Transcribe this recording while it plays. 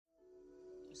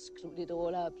screwed it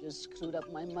all up. You screwed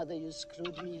up my mother. You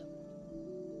screwed me up.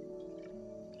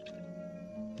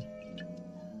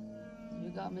 You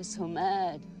got me so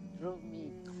mad. Drove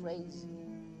me crazy.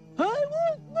 I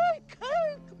want my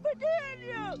cake,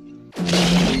 Bedelia!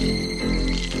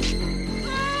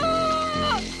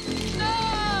 Ah! No!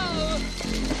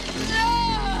 No!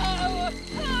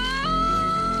 Ah!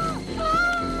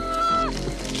 Ah!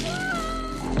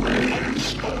 Where's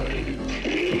my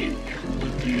cake,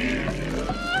 Bedelia?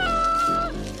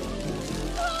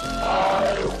 I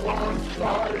want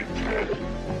my cake.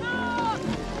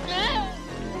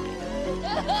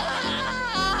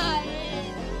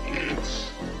 It's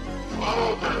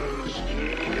Father's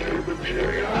Day,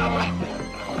 Bedelia. I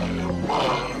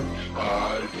want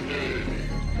my cake.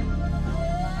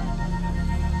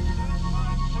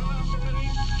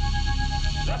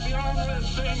 That the only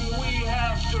thing we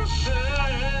have to fear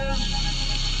is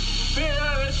fear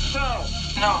itself.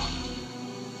 No.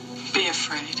 Be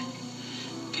afraid.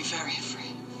 Be very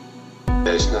afraid.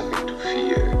 There's nothing to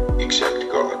fear except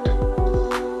God.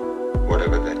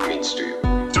 Whatever that means to you.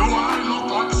 Do I look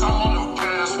like someone who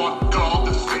cares what God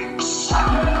thinks? I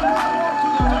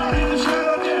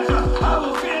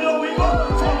will fear no evil,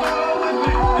 for thou art with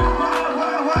me.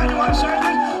 Why do I say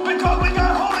this? Because we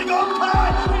got Holy Ghost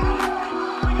power.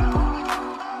 We got Holy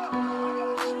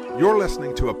Ghost power. You're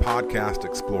listening to a podcast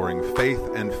exploring faith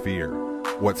and fear,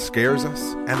 what scares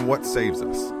us and what saves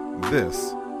us.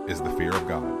 This is the fear of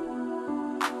God.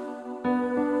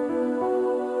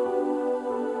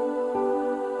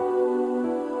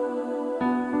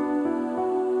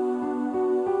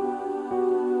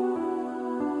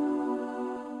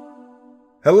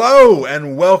 Hello,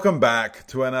 and welcome back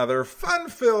to another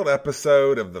fun-filled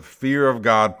episode of the Fear of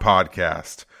God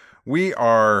podcast. We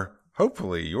are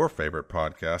hopefully your favorite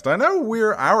podcast. I know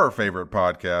we're our favorite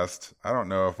podcast. I don't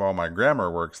know if all my grammar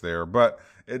works there, but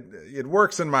it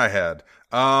works in my head.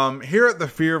 Here at the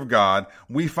Fear of God,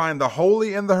 we find the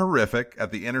holy and the horrific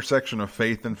at the intersection of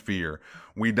faith and fear.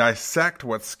 We dissect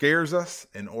what scares us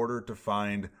in order to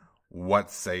find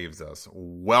what saves us.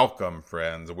 Welcome,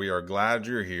 friends. We are glad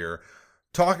you're here.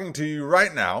 Talking to you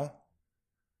right now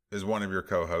is one of your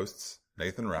co-hosts,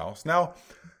 Nathan Rouse. Now,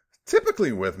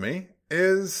 typically with me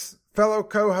is fellow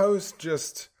co-host,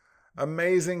 just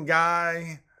amazing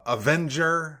guy,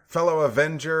 fellow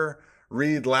Avenger,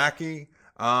 Reed Lackey.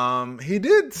 He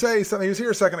did say something, he was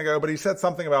here a second ago, but he said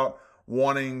something about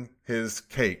wanting his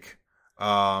cake.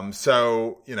 I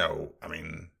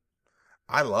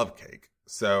love cake.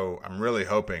 So I'm really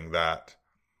hoping that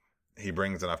he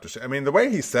brings enough to share. The way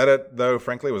he said it, though,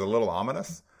 frankly, was a little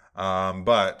ominous.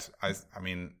 But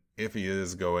if he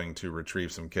is going to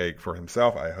retrieve some cake for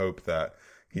himself, I hope that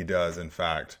he does, in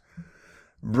fact,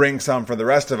 bring some for the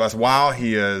rest of us while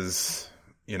he is,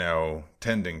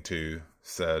 tending to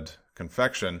said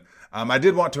confection. I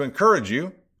did want to encourage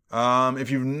you,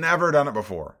 if you've never done it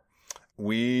before,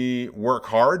 we work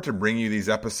hard to bring you these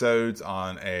episodes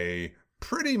on a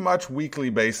pretty much weekly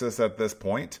basis at this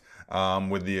point.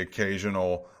 With the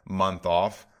occasional month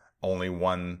off, only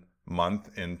 1 month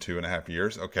in 2.5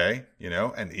 years. Okay.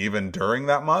 And even during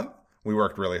that month, we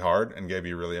worked really hard and gave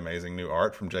you really amazing new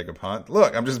art from Jacob Hunt.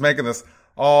 Look, I'm just making this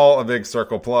all a big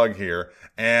circle plug here.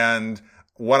 And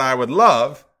what I would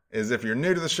love is if you're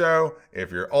new to the show,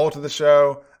 if you're old to the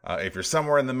show, if you're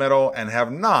somewhere in the middle and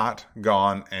have not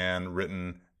gone and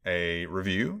written a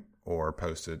review or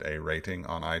posted a rating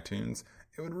on iTunes,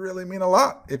 it would really mean a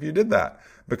lot if you did that.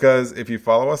 Because if you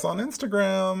follow us on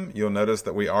Instagram, you'll notice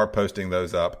that we are posting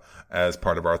those up as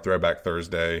part of our Throwback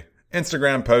Thursday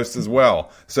Instagram posts as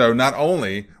well. So not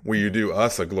only will you do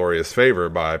us a glorious favor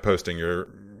by posting your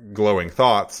glowing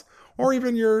thoughts, or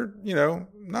even your,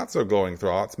 not so glowing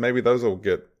thoughts, maybe those will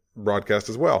get broadcast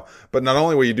as well. But not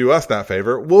only will you do us that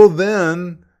favor, we'll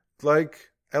then,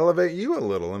 elevate you a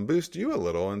little and boost you a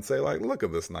little and say, look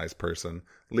at this nice person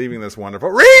leaving this wonderful...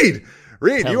 Reed!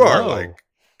 Hello. You are,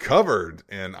 covered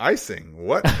in icing.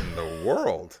 What in the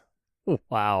world?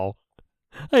 Wow.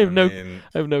 I have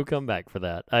no comeback for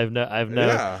that. I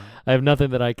have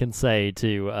nothing that I can say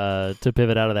to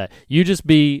pivot out of that. You just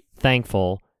be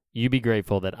thankful, you be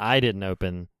grateful that I didn't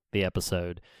open the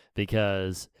episode,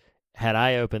 because had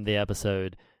I opened the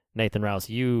episode, Nathan Rouse,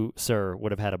 you, sir,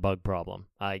 would have had a bug problem.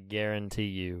 I guarantee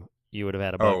you would have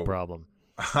had a bug problem.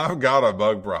 I've got a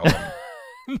bug problem.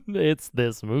 It's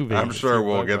this movie. I'm sure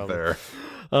we'll get there.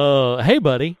 Hey,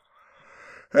 buddy.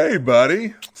 Hey,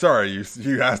 buddy. Sorry,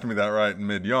 you asked me that right in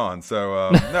mid-yawn.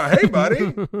 So, no, hey,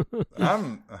 buddy.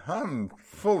 I'm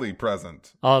fully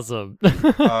present. Awesome.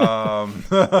 How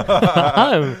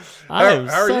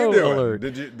are you doing? Alert.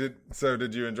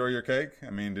 Did you enjoy your cake?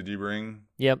 Did you bring?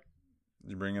 Yep.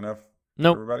 Did you bring enough?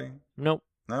 Nope. For everybody? Nope.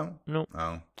 No. Nope.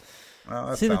 Oh. Well,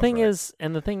 that See, the sounds thing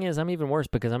right. is, I'm even worse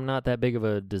because I'm not that big of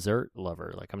a dessert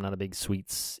lover. Like, I'm not a big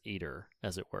sweets eater,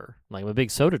 as it were. Like, I'm a big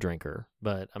soda drinker,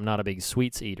 but I'm not a big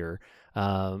sweets eater.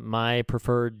 My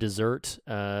preferred dessert,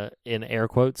 in air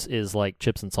quotes, is like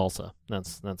chips and salsa.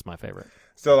 That's my favorite.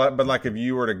 So, but like, if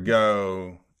you were to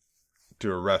go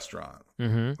to a restaurant,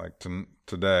 Mm-hmm. like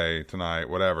today, tonight,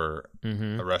 whatever,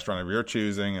 Mm-hmm. a restaurant of your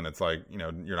choosing, and it's like,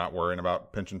 you're not worrying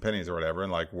about pinching pennies or whatever,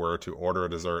 and like were to order a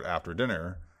dessert after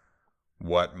dinner,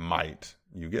 what might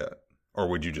you get? Or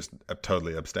would you just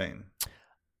totally abstain?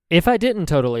 If I didn't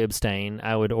totally abstain,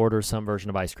 I would order some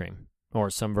version of ice cream or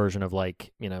some version of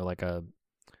like a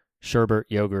sherbet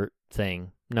yogurt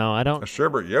thing. No, I don't. A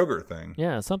sherbet yogurt thing?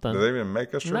 Yeah, something. Do they even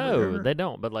make a sherbet yogurt? No, they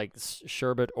don't. But like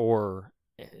sherbet or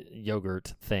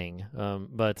yogurt thing.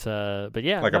 But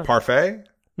yeah. Like a parfait?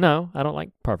 No, I don't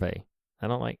like parfait. I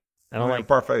don't like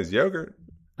parfait's yogurt.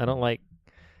 I don't like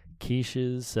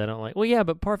quiches. I don't like. Well, yeah,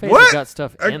 but parfaits What? have got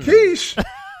stuff A in quiche?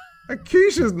 A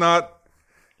quiche is not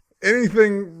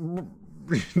anything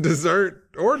dessert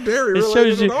or dairy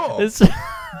related at all.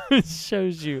 It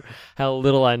shows you how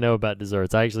little I know about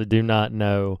desserts. I actually do not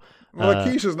know. Well, a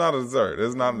quiche is not a dessert.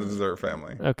 It's not in the dessert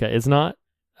family. Okay, it's not.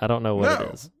 I don't know what No.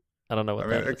 it is. I don't know what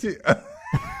that is.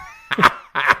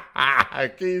 A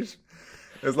quiche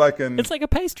is like an. It's like a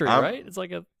pastry, right? It's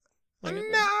like a.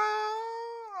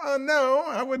 No,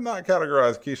 I would not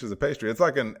categorize quiche as a pastry. It's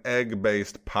like an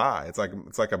egg-based pie. It's like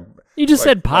a. You just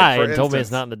said pie for and told me it's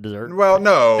instance- not in the dessert. Well,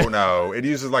 no. It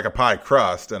uses like a pie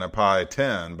crust and a pie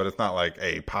tin, but it's not like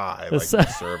a pie. Like you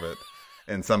serve it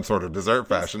in some sort of dessert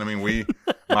fashion. I mean,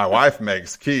 my wife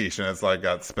makes quiche, and it's like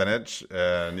got spinach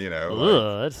and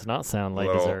Ugh, that does not sound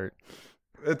like dessert.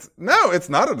 It's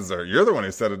not a dessert. You're the one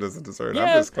who said it is a dessert. Yeah,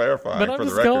 I'm just clarifying but I'm for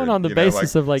just the record. going on the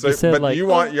basis of, like, you said, but like, you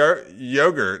want your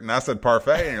yogurt, and I said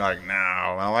parfait, and you're like, no.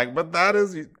 And I'm like, but that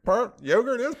is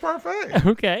yogurt is parfait.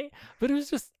 Okay, but it was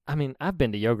just. I mean, I've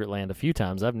been to Yogurtland a few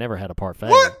times. I've never had a parfait.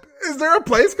 What? Is there a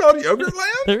place called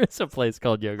Yogurtland? There is a place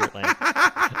called Yogurtland.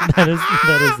 that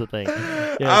is the thing.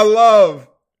 Yes. I love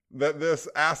that this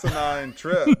asinine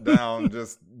trip down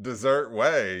just dessert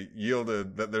way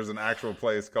yielded that there's an actual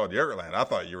place called Yogurtland. I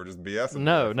thought you were just BSing.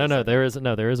 No. There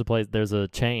is a place. There's a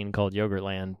chain called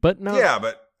Yogurtland, but no. Yeah,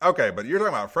 but you're talking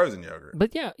about frozen yogurt.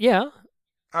 But yeah.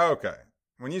 Okay.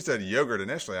 When you said yogurt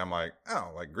initially, I'm like,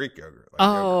 like Greek yogurt. Like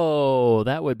Oh,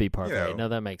 that would be parfait. You know. No,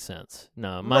 that makes sense.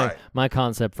 No, Right. my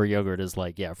concept for yogurt is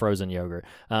like, frozen yogurt.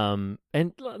 And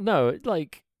no,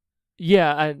 like,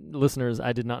 listeners,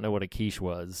 I did not know what a quiche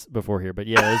was before here, but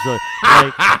yeah, it's really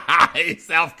like he's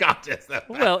self-conscious.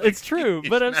 well, it's true,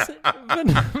 but I'm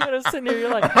sitting here. You're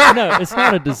like, no, it's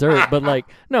not a dessert, but like,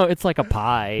 no, it's like a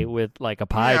pie with like a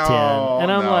pie tin,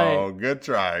 and I'm like, good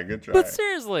try. but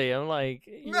seriously, I'm like,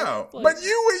 No, like, but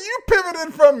you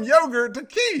pivoted from yogurt to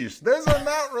quiche. Those are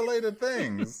not related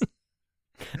things.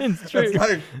 it's true.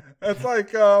 It's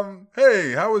like,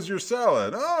 hey, how was your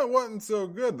salad? Oh, it wasn't so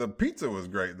good. The pizza was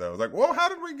great though. It's like, well, how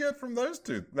did we get from those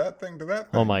two, that thing to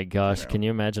that thing? Oh my gosh, can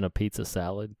you imagine a pizza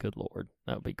salad? Good Lord,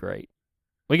 that would be great.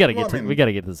 We got to we got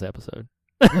to get this episode.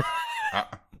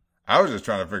 I was just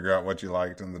trying to figure out what you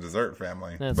liked in the dessert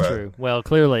family. That's true. Well,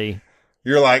 clearly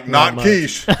you're like not much.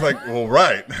 quiche. Like, well,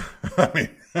 right. I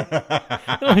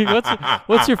mean,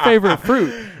 what's your favorite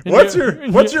fruit? What's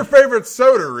your favorite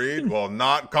soda, Reed? Well,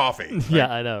 not coffee.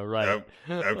 Yeah, I know, right?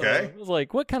 Okay. It's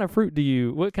like, what kind of fruit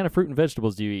and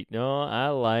vegetables do you eat? No, I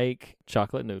like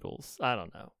chocolate noodles. I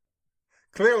don't know.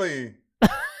 Clearly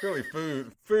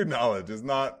food knowledge is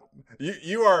not.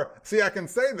 You are. See, I can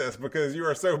say this because you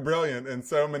are so brilliant in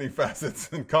so many facets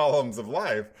and columns of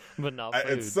life. But not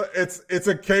food. It's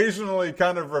occasionally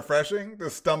kind of refreshing to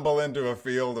stumble into a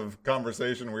field of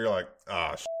conversation where you're like,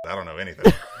 I don't know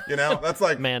anything. That's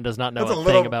like man does not know a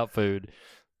thing about food.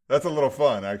 That's a little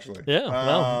fun, actually. Yeah.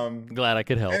 Well, I'm glad I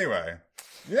could help. Anyway,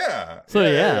 yeah. So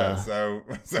yeah. So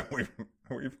we've.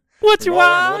 What you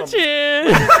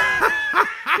watching?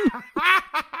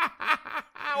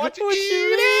 What you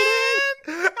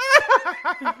eating?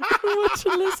 What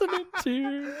you listening to?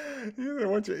 You know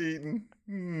what you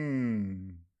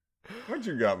eating? What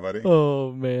you got, buddy?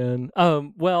 Oh man.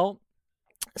 Well,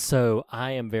 so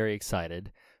I am very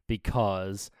excited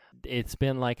because it's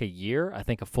been like a year, I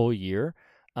think a full year.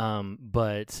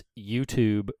 But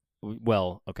YouTube,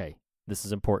 well, okay, this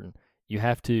is important. You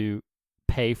have to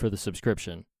pay for the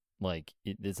subscription. Like,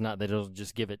 it's not that it'll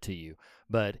just give it to you.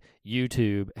 But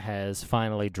YouTube has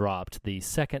finally dropped the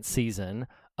second season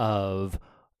of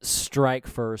Strike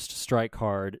First, Strike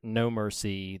Hard, No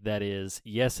Mercy. That is,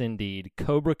 yes, indeed,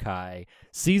 Cobra Kai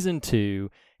Season 2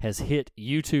 has hit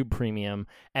YouTube Premium.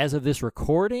 As of this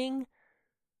recording,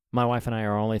 my wife and I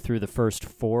are only through the first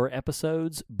 4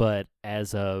 episodes, but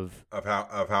as of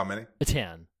how many?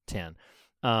 10.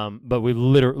 But we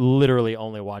literally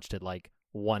only watched it like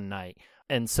one night.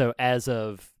 And so as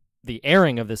of the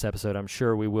airing of this episode, I'm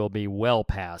sure we will be well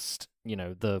past,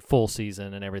 the full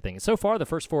season and everything. So far, the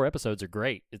first 4 episodes are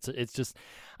great. It's just,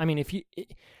 I mean, if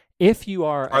you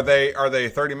are they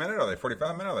 30 minutes? Are they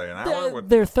 45 minutes? Are they an hour?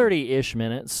 They're 30-ish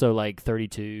minutes, so like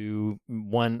 32.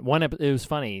 It was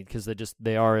funny because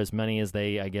they are as many as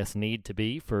they, I guess, need to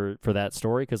be for that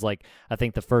story. Because like I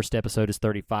think the first episode is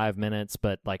 35 minutes,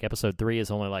 but like episode 3 is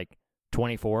only like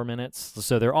 24 minutes.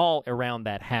 So they're all around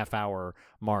that half-hour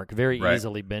mark, very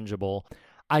easily bingeable.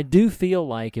 I do feel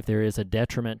like if there is a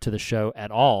detriment to the show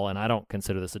at all, and I don't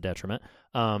consider this a detriment,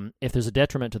 if there's a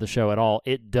detriment to the show at all,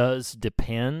 it does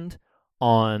depend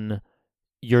on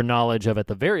your knowledge of, at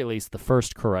the very least, the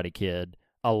first Karate Kid,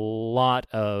 a lot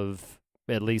of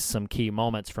at least some key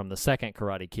moments from the second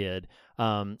Karate Kid.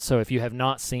 So if you have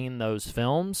not seen those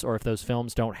films, or if those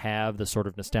films don't have the sort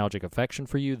of nostalgic affection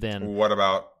for you, then... What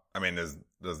about,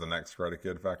 does the next Karate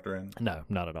Kid factor in? No,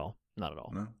 not at all. Not at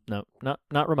all. No,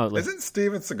 not remotely. Isn't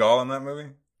Steven Seagal in that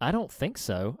movie? I don't think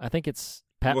so. I think it's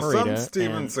Pat Morita. Some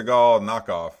Steven Seagal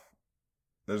knockoff.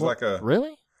 There's like a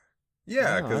really?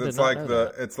 Yeah, because it's like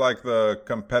the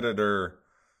competitor,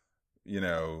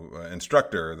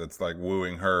 instructor that's like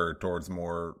wooing her towards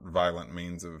more violent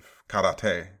means of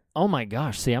karate. Oh my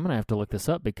gosh! See, I'm gonna have to look this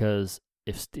up because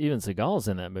if Steven Seagal's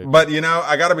in that movie, but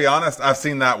I got to be honest, I've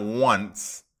seen that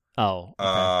once. Oh,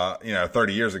 okay.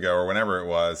 30 years ago or whenever it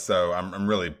was. So I'm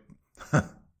really,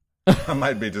 I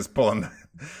might be just pulling,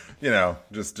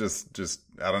 just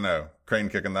I don't know, crane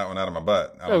kicking that one out of my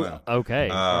butt. I don't know. Okay,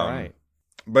 all right.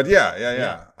 But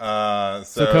yeah.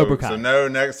 So Cobra Kai.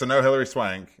 So no Hilary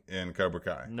Swank in Cobra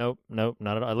Kai. Nope, not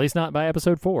at all. At least not by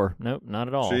episode 4. Nope, not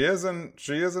at all. She is in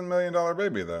 $1 Million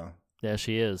Baby though. Yeah,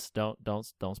 she is. Don't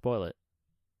spoil it.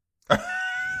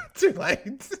 Too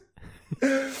late.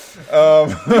 All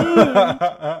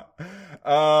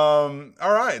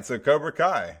right, so Cobra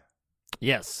Kai.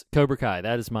 Yes, Cobra Kai.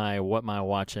 That is my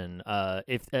watching.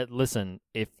 If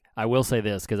I will say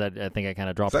this because I think I kind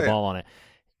of dropped the ball on it.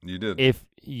 You did. If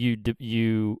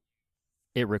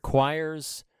it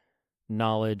requires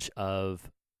knowledge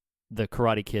of the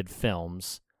Karate Kid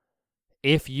films.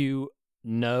 If you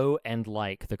know and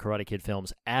like the Karate Kid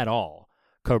films at all,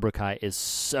 Cobra Kai is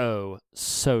so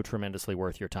tremendously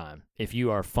worth your time. If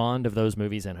you are fond of those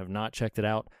movies and have not checked it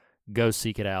out, go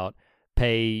seek it out.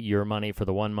 Pay your money for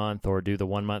the 1 month or do the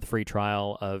 1 month free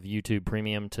trial of YouTube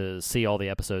Premium to see all the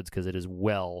episodes because it is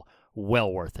well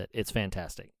worth it. It's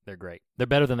fantastic. They're great. They're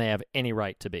better than they have any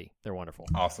right to be. They're wonderful.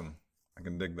 Awesome. I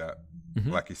can dig that.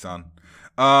 Lucky son.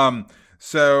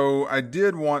 So I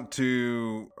did want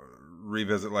to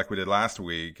revisit like we did last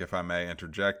week, if I may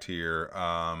interject here.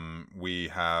 We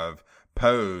have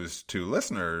posed to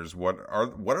listeners what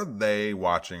are they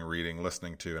watching, reading,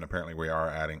 listening to, and apparently we are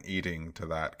adding eating to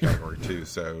that category too.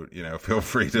 So feel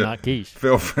free to not quiche.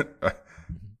 Feel free.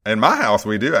 In my house,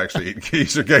 we do actually eat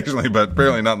quiche occasionally, but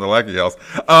apparently not in the Lucky house.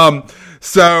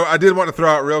 So I did want to throw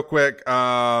out real quick.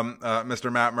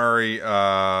 Mr. Matt Murray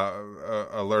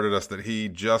alerted us that he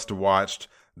just watched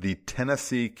The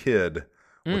Tennessee Kid,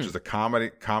 which is a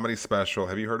comedy special.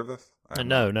 Have you heard of this?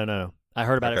 No. I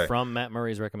heard about it from Matt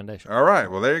Murray's recommendation. All right.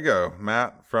 Well, there you go,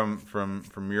 Matt. From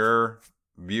your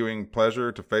viewing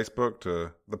pleasure to Facebook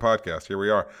to the podcast, here we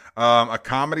are. A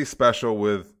comedy special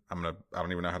with I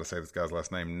don't even know how to say this guy's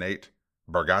last name. Nate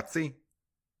Bargatze.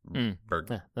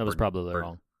 That was probably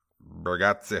wrong.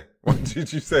 Bargatze. What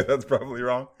did you say? That's probably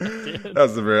wrong. That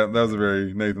was a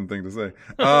very Nathan thing to say.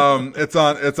 It's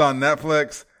on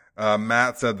Netflix.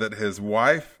 Matt said that his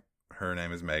wife, her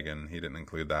name is Megan. He didn't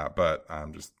include that, but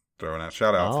I'm just throwing out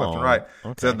shout outs left and right.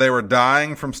 Okay. Said they were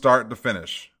dying from start to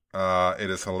finish. It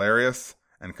is hilarious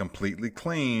and completely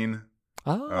clean.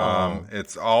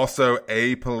 It's also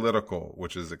apolitical,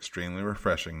 which is extremely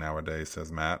refreshing nowadays,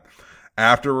 says Matt.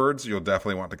 Afterwards, you'll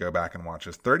definitely want to go back and watch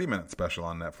his 30-minute special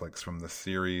on Netflix from the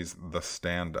series The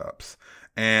Stand-Ups.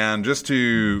 And just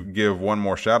to give one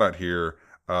more shout out here,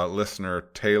 listener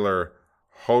Taylor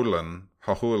Holan,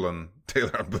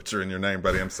 Taylor, I'm butchering your name,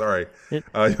 buddy. I'm sorry. You're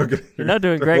not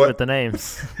doing great with the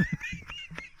names.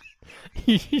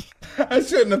 I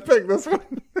shouldn't have picked this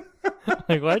one.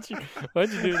 Like, why'd you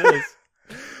do this?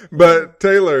 But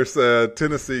Taylor said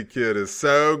Tennessee Kid is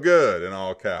so good in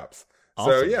all caps.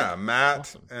 Awesome. So yeah,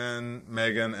 Matt and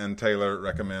Megan and Taylor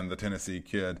recommend the Tennessee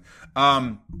Kid.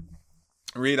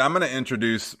 Reed, I'm going to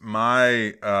introduce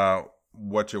my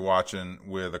what you're watching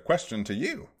with a question to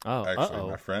you. Oh, actually,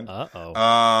 my friend.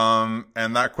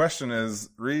 And that question is,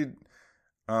 Reed,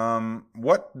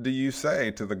 what do you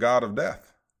say to the god of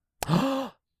death?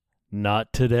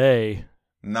 Not today.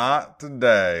 Not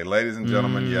today. Ladies and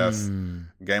gentlemen, yes,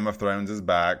 Game of Thrones is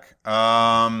back.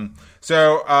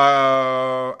 So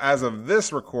as of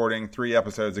this recording, 3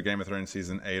 episodes of Game of Thrones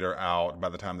season 8 are out. By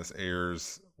the time this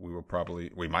airs,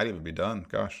 we might even be done,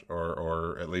 gosh,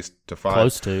 or at least to 5.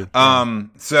 Close to.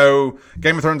 So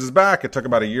Game of Thrones is back. It took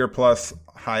about a year plus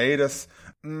hiatus.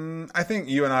 I think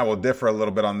you and I will differ a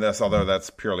little bit on this, although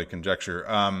that's purely conjecture.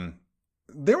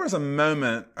 There was a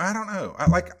moment, I don't know,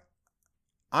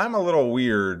 I'm a little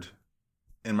weird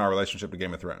in my relationship to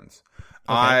Game of Thrones.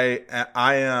 Okay.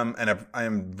 I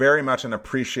am very much an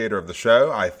appreciator of the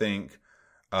show. I think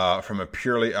from a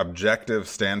purely objective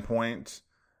standpoint,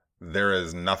 there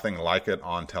is nothing like it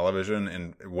on television,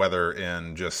 and whether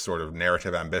in just sort of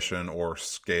narrative ambition or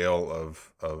scale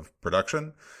of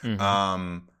production.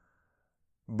 Mm-hmm.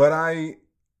 But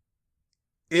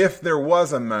if there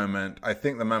was a moment, I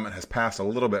think the moment has passed a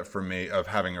little bit for me of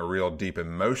having a real deep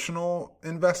emotional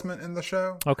investment in the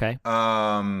show. Okay.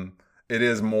 It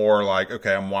is more like,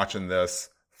 okay, I'm watching this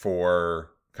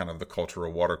for kind of the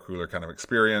cultural water cooler kind of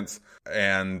experience.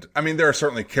 And I mean, there are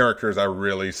certainly characters I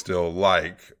really still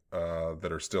like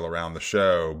that are still around the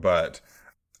show, but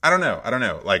I don't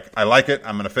know. Like, I like it.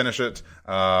 I'm going to finish it.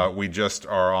 We just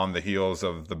are on the heels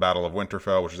of the Battle of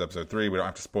Winterfell, which is episode 3. We don't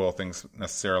have to spoil things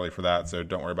necessarily for that, so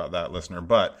don't worry about that, listener.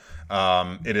 But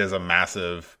it is a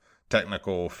massive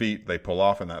technical feat they pull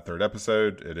off in that 3rd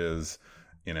episode. It is,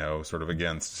 sort of,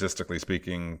 again, statistically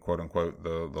speaking, quote unquote,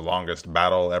 the longest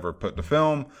battle ever put to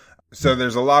film. So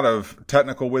there's a lot of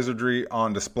technical wizardry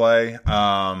on display.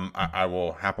 I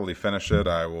will happily finish it.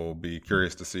 I will be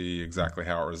curious to see exactly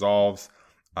how it resolves.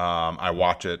 I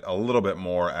watch it a little bit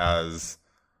more as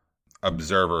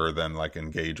observer than like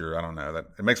engager. I don't know, that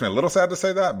it makes me a little sad to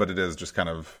say that, but it is just kind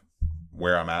of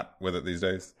where I'm at with it these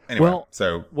days. Anyway, well,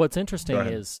 so what's interesting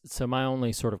is, so my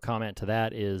only sort of comment to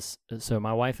that is, so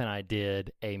my wife and I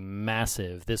did a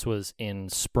massive, this was in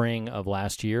spring of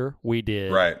last year. We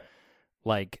did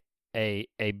like a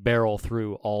barrel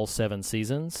through all 7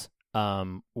 seasons.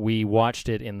 We watched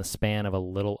it in the span of a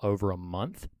little over a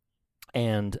month.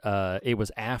 And it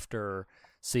was after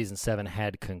season 7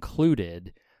 had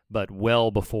concluded, but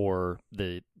well before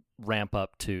the ramp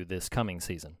up to this coming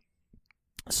season.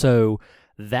 So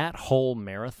that whole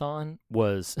marathon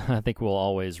was, I think we'll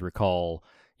always recall,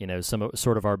 some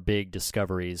sort of our big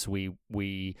discoveries.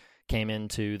 We came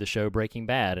into the show Breaking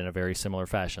Bad in a very similar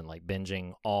fashion, like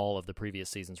binging all of the previous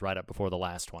seasons right up before the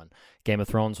last one. Game of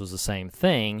Thrones was the same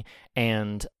thing,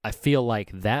 and I feel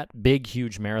like that big,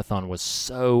 huge marathon was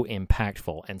so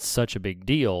impactful and such a big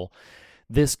deal.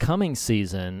 This coming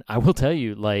season, I will tell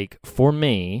you, like, for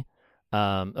me,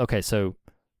 okay, so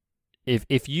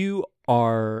if you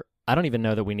are, I don't even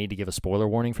know that we need to give a spoiler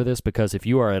warning for this, because if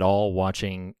you are at all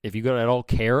watching, if you at all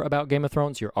care about Game of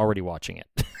Thrones, you're already watching it.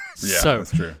 Yeah,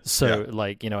 that's true. So,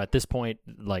 like, at this point,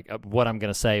 like, what I'm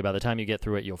going to say, by the time you get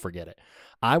through it, you'll forget it.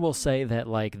 I will say that,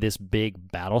 like, this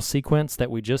big battle sequence that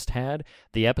we just had,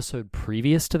 the episode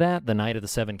previous to that, the Night of the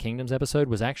Seven Kingdoms episode,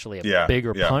 was actually a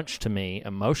bigger punch to me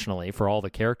emotionally for all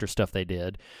the character stuff they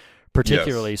did,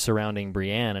 particularly surrounding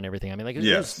Brienne and everything. I mean, like,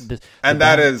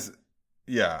 that is...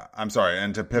 Yeah, I'm sorry.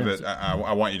 And to pivot,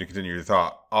 I want you to continue your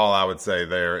thought. All I would say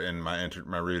there in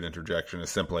my rude interjection is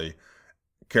simply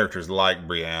characters like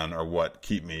Brienne are what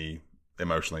keep me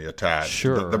emotionally attached.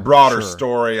 Sure. The broader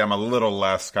story, I'm a little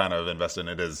less kind of invested in.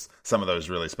 It is some of those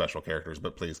really special characters,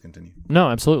 but please continue. No,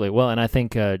 absolutely. Well, and I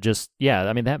think I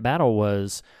mean, that battle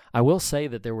was, I will say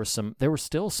that there were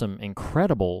still some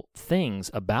incredible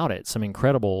things about it, some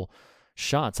incredible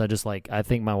shots. I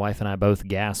think my wife and I both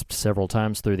gasped several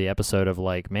times through the episode of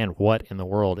like, man, what in the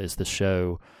world is the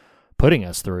show putting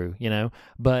us through,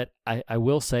 But I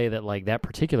will say that, like, that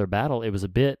particular battle, it was a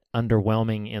bit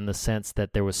underwhelming in the sense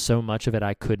that there was so much of it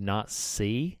I could not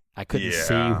see. I couldn't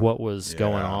see what was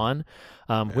going on,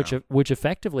 which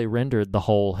effectively rendered the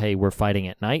whole, hey, we're fighting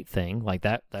at night thing, like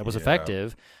that was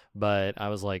effective. But I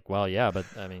was like, well, yeah, but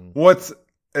I mean...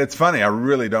 It's funny, I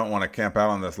really don't want to camp out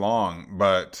on this long,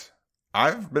 but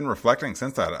I've been reflecting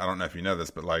since that. I don't know if you know this,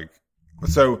 but like,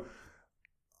 so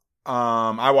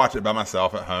I watch it by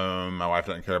myself at home. My wife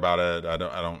doesn't care about it. I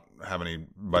don't have any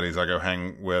buddies I go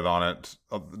hang with on it,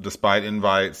 despite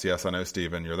invites. Yes, I know,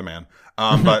 Steven, you're the man.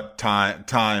 But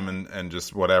time and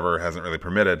just whatever hasn't really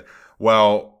permitted.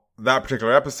 Well, that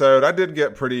particular episode, I did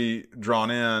get pretty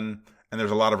drawn in, and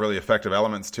there's a lot of really effective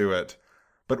elements to it.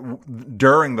 But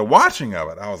during the watching of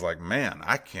it, I was like, man,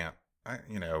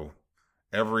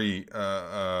 every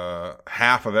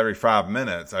half of every 5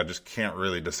 minutes, I just can't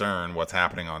really discern what's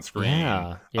happening on screen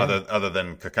other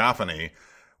than cacophony.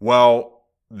 Well,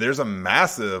 there's a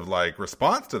massive like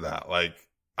response to that. Like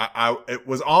it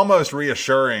was almost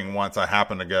reassuring once I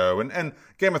happened to go and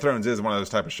Game of Thrones is one of those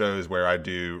type of shows where I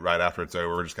do right after it's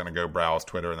over, just kind of go browse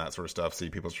Twitter and that sort of stuff, see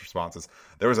people's responses.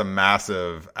 There was a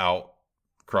massive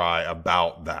outcry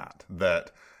about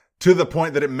that to the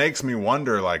point that it makes me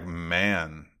wonder, like,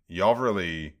 man, y'all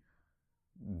really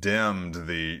dimmed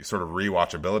the sort of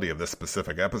rewatchability of this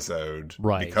specific episode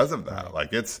because of that. Right.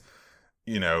 Like it's,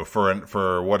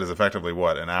 for what is effectively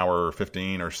an hour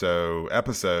 15 or so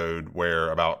episode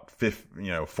where about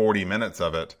 40 minutes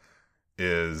of it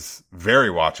is very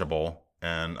watchable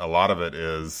and a lot of it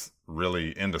is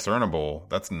really indiscernible.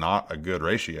 That's not a good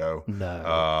ratio.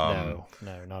 No,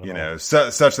 not at all.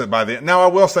 Such that by the end, now I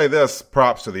will say this,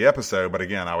 props to the episode, but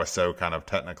again, I was so kind of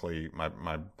technically,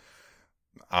 my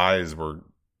eyes were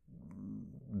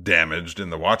damaged in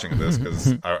the watching of this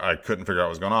because I couldn't figure out what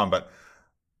was going on. But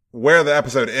where the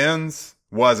episode ends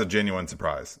was a genuine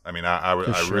surprise. I mean, I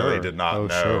really did not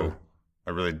know.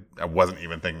 Sure. I wasn't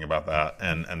even thinking about that.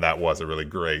 And that was a really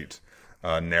great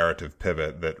narrative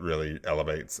pivot that really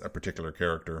elevates a particular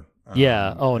character.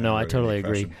 Yeah. Oh, no, I totally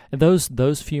agree. And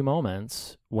those few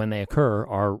moments when they occur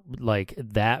are like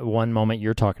that one moment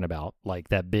you're talking about, like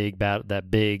that big,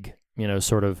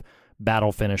 sort of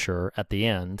battle finisher at the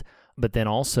end. But then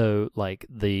also like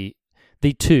the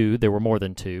two, there were more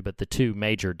than two, but the two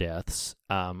major deaths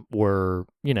were,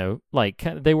 like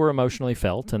they were emotionally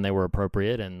felt and they were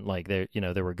appropriate and like they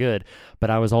were good. But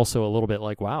I was also a little bit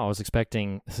like, wow, I was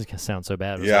expecting, this is going to sound so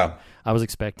bad. Like, I was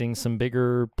expecting some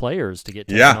bigger players to get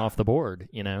taken off the board,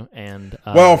 and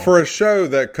well, for a show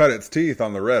that cut its teeth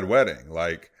on the Red Wedding,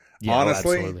 like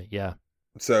honestly, absolutely. Yeah.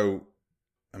 So,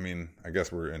 I mean, I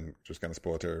guess we're in just kind of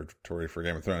spoiler territory for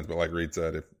Game of Thrones, but like Reed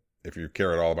said, if you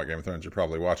care at all about Game of Thrones, you're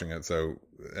probably watching it. So,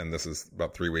 and this is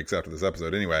about 3 weeks after this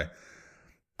episode anyway.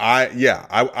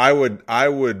 I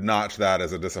would notch that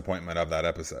as a disappointment of that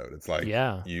episode. It's like,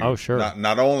 sure.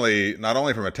 Not only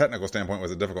from a technical standpoint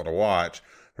was it difficult to watch,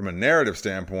 from a narrative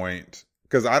standpoint,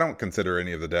 because I don't consider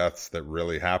any of the deaths that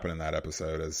really happen in that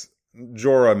episode as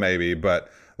Jorah maybe,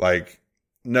 but like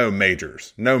no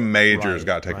majors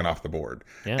got taken off the board.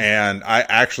 Yeah. And I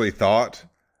actually thought,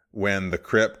 when the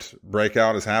crypt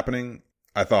breakout is happening,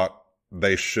 I thought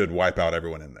they should wipe out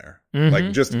everyone in there.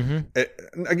 Like just, again,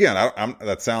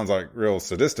 that sounds like real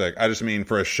sadistic. I just mean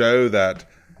for a show that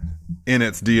in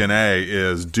its DNA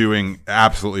is doing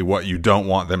absolutely what you don't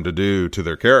want them to do to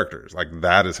their characters. Like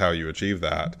that is how you achieve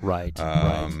that. Right.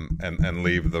 And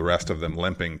leave the rest of them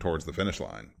limping towards the finish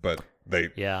line. But they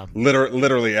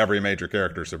literally every major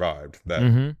character survived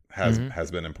that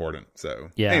has been important. So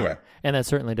anyway, and that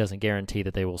certainly doesn't guarantee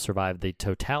that they will survive the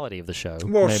totality of the show.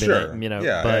 Well, maybe sure,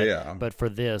 but for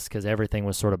this, because everything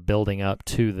was sort of building up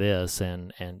to this,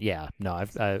 and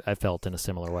I felt in a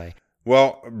similar way.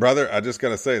 Well, brother, I just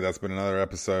gotta say that's been another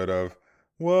episode of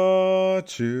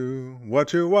What you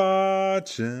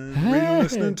watching? Hey. We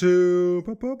listening to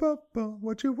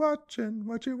what you watching?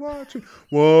 What you watching?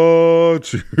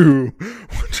 What you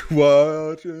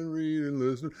watching? Reading,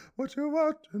 listening. What you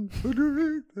watching? What you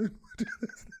reading?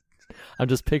 I'm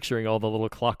just picturing all the little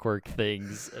clockwork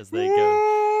things as they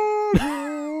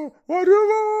go. What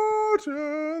you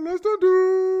watching? Listen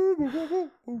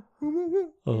to.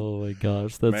 Oh my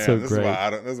gosh, that's so great.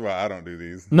 This is why I don't do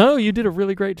these. No, you did a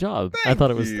really great job. I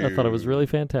thought it was really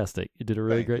fantastic. You did a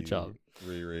really great job.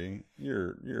 Riri,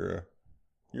 you're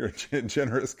a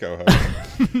generous co-host.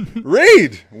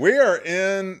 Reed, we are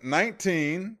in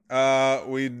 19.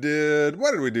 We did.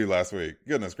 What did we do last week?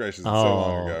 Goodness gracious, it's so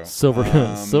long ago.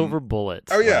 Silver Bullet.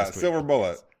 Oh yeah, Silver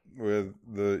Bullet with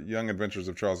the Young Adventures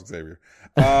of Charles Xavier.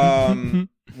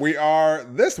 We are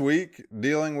this week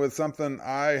dealing with something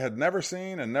I had never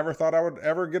seen and never thought I would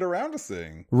ever get around to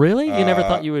seeing. Really? You never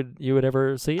thought you would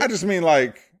ever see it? I just mean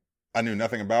like I knew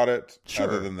nothing about it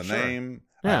other than the name.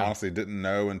 Yeah. I honestly didn't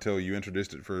know until you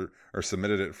introduced it or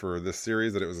submitted it for this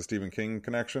series that it was a Stephen King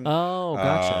connection. Oh,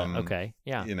 gotcha. Okay.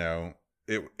 Yeah.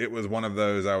 It was one of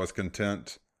those I was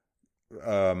content,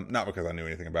 not because I knew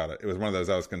anything about it. It was one of those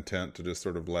I was content to just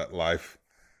sort of let life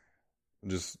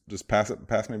just pass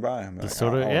me by. I'm like,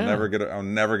 I'll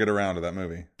never get around to that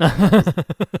movie.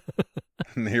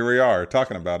 And here we are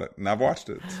talking about it, and I've watched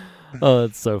it. Oh,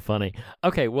 that's so funny.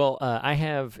 Okay, well, I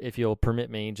have, if you'll permit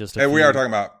me, just a few... we are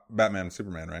talking about Batman and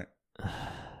Superman, right?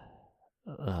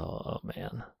 Oh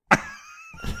man.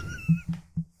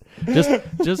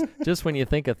 just when you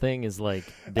think a thing is like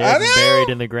dead and buried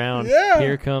in the ground,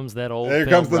 here comes that old. Here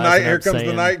comes the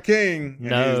Night King.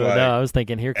 No, I was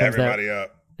thinking, here comes everybody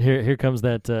up. Here comes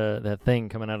that thing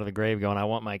coming out of the grave, going, "I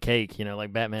want my cake,"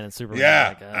 like Batman and Superman. Yeah,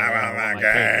 like, I want my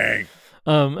cake.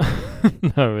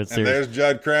 No, it's serious. And there's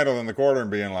Judd Crandall in the corner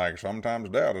being like, "Sometimes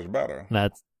doubt is better."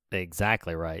 That's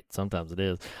exactly right. Sometimes it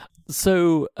is.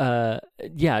 So, I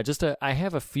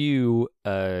have a few,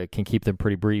 can keep them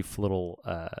pretty brief, little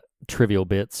trivial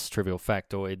bits, trivial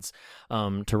factoids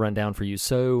to run down for you.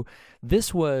 So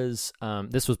this was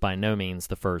by no means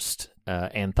the first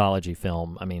anthology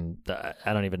film. I mean,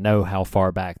 I don't even know how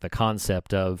far back the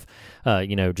concept of,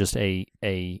 just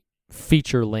a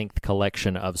feature-length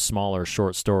collection of smaller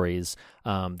short stories.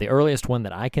 The earliest one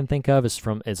that I can think of is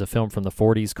a film from the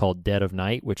 40s called Dead of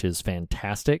Night, which is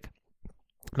fantastic.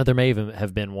 But there may even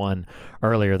have been one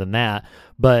earlier than that.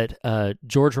 But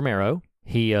George Romero,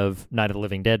 he of Night of the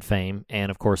Living Dead fame,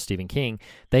 and of course Stephen King,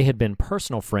 they had been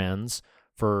personal friends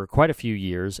for quite a few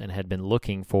years and had been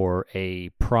looking for a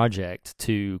project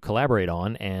to collaborate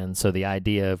on. And so the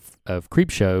idea of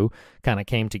Creepshow kind of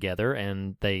came together,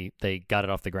 and they got it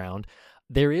off the ground.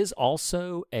 There is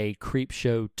also a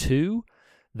Creepshow 2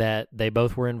 that they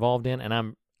both were involved in,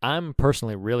 and I'm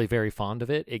personally really very fond of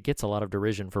it. It gets a lot of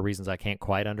derision for reasons I can't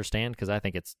quite understand, because I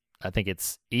think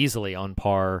it's easily on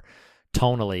par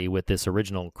tonally with this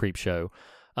original Creepshow.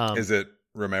 Is it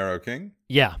Romero King?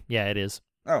 Yeah, it is.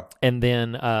 Oh. And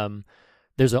then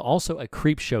there's also a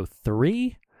Creepshow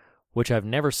 3, which I've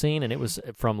never seen, and it was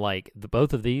from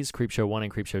both of these, Creepshow 1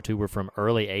 and Creepshow 2, were from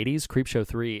early 80s. Creepshow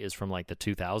 3 is from the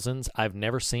 2000s. I've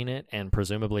never seen it, and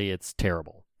presumably it's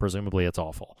terrible. Presumably it's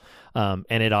awful. And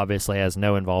it obviously has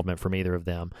no involvement from either of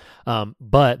them.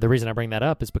 But the reason I bring that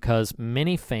up is because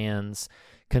many fans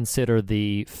consider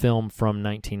the film from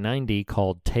 1990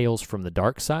 called Tales from the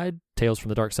Dark Side,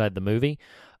 the movie,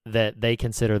 that they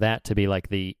consider that to be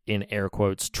the, in air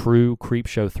quotes, true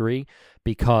Creepshow 3,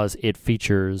 because it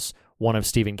features one of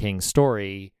Stephen King's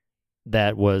story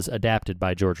that was adapted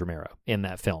by George Romero in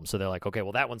that film. So they're like, okay,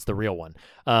 well, that one's the real one.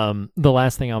 The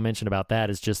last thing I'll mention about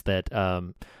that is just that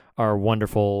our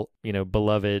wonderful,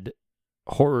 beloved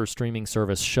horror streaming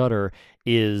service Shudder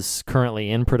is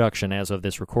currently in production as of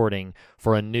this recording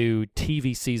for a new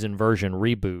TV season version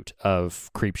reboot of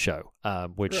Creepshow,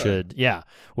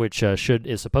 which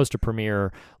is supposed to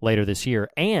premiere later this year.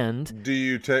 And do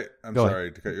you take? I'm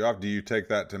sorry to cut you off. Do you take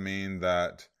that to mean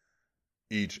that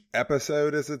each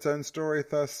episode is its own story,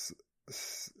 thus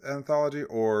anthology,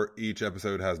 or each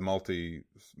episode has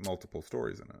multiple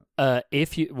stories in it?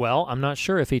 I'm not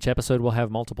sure if each episode will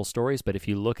have multiple stories, but if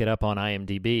you look it up on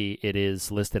IMDb, it is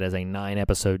listed as a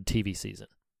 9-episode TV season.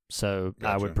 So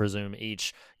gotcha. I would presume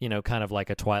each, kind of like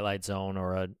a Twilight Zone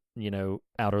or a,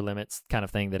 Outer Limits kind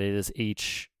of thing, that it is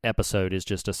each episode is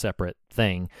just a separate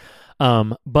thing.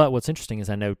 But what's interesting is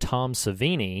I know Tom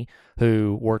Savini,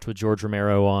 who worked with George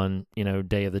Romero on,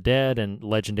 Day of the Dead, and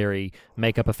legendary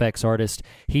makeup effects artist.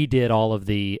 He did all of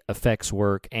the effects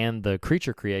work and the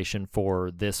creature creation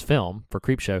for this film, for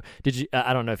Creepshow.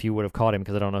 I don't know if you would have caught him,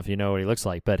 because I don't know if you know what he looks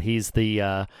like, but he's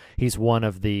he's one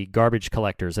of the garbage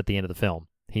collectors at the end of the film.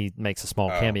 He makes a small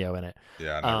cameo in it.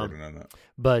 Yeah, I never would have known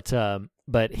that.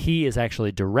 But he is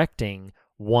actually directing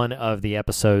one of the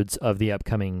episodes of the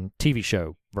upcoming TV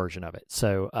show version of it.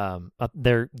 So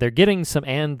they're getting some,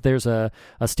 and there's a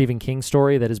Stephen King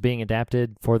story that is being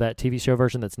adapted for that TV show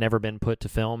version that's never been put to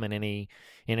film in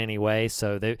any way.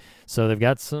 So they've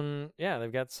got some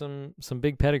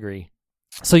big pedigree.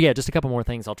 So yeah, just a couple more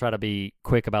things. I'll try to be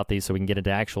quick about these so we can get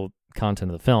into actual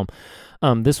content of the film.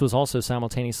 This was also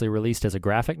simultaneously released as a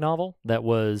graphic novel that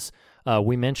was,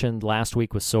 we mentioned last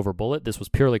week with Silver Bullet. This was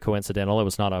purely coincidental. It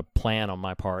was not a plan on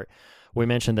my part. We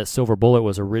mentioned that Silver Bullet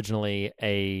was originally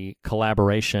a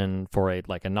collaboration for a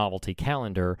novelty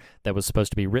calendar that was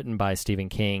supposed to be written by Stephen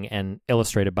King and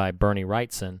illustrated by Bernie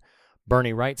Wrightson.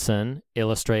 Bernie Wrightson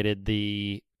illustrated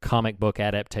the comic book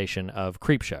adaptation of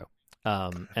Creepshow.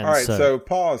 All right, so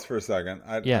pause for a second.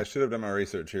 I should have done my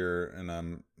research here, and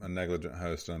I'm a negligent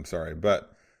host, and I'm sorry.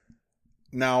 But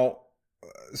now,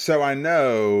 so I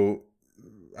know,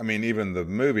 even the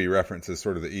movie references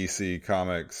sort of the EC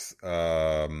Comics,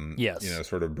 yes,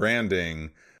 sort of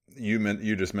branding.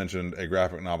 You just mentioned a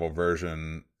graphic novel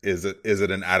version. Is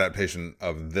it an adaptation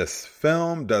of this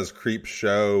film? Does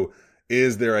Creepshow?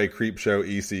 Is there a Creepshow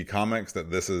EC Comics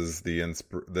that this is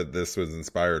that this was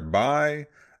inspired by?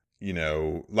 In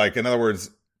other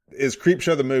words, is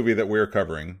Creepshow the movie that we're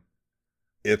covering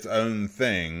its own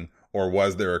thing, or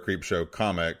was there a Creepshow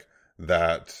comic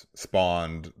that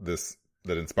spawned this,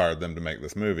 that inspired them to make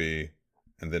this movie,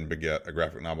 and then beget a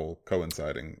graphic novel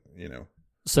coinciding,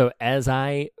 So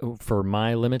for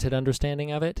my limited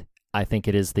understanding of it, I think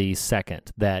it is the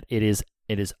second, that it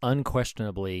is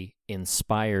unquestionably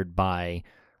inspired by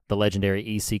the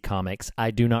legendary EC Comics.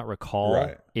 I do not recall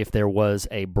if there was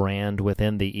a brand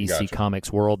within the EC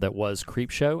Comics world that was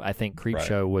Creepshow. I think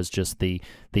Creepshow was just the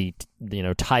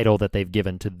title that they've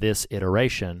given to this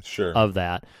iteration of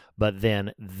that. But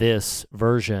then this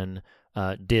version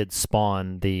did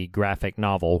spawn the graphic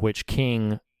novel, which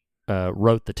King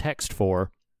wrote the text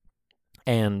for,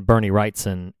 and Bernie writes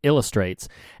and illustrates.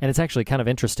 And it's actually kind of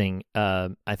interesting.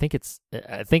 I think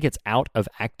it's out of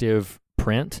active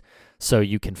print, so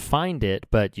you can find it,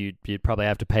 but you'd probably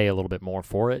have to pay a little bit more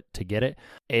for it to get it.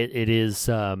 It is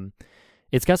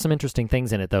it's got some interesting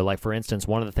things in it, though. Like, for instance,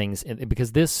 one of the things,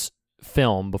 because this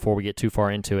film, before we get too far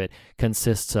into it,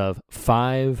 consists of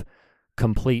 5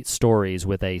 complete stories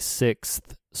with a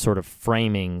 6th sort of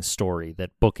framing story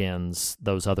that bookends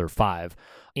those other 5.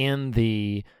 In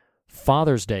the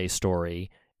Father's Day story,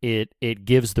 it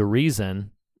gives the reason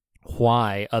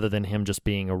why, other than him just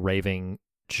being a raving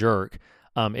jerk,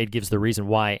 it gives the reason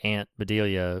why Aunt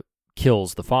Bedelia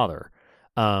kills the father.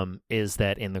 Is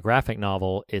that in the graphic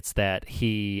novel, it's that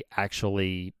he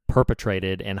actually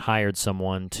perpetrated and hired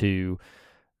someone to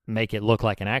make it look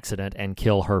like an accident and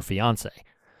kill her fiance.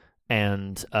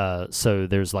 And so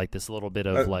there's like this little bit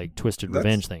of like twisted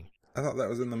revenge thing. I thought that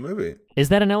was in the movie. Is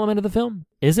that an element of the film?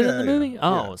 Is it in the movie?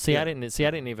 Oh, I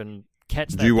didn't even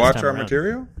catch that. Did you watch our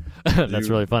material? That's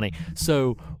really funny.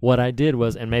 So what I did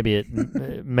was, and maybe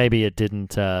it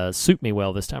didn't suit me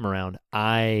well this time around,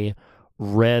 I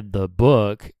read the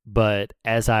book, but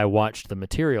as I watched the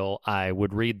material, I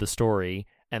would read the story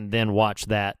and then watch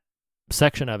that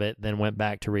section of it, then went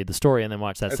back to read the story and then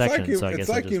watch that section. Like so I guess it's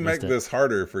like you make this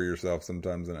harder for yourself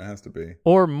sometimes than it has to be.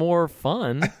 Or more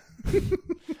fun.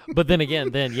 But then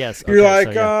again, yes. You're like,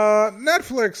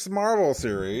 Netflix Marvel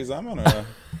series, I'm going to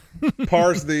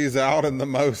parse these out in the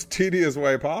most tedious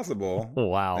way possible.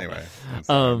 Wow. Anyway,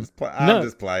 I'm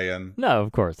just playing. No,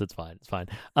 of course, it's fine. It's fine.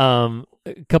 A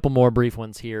couple more brief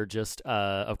ones here. Just,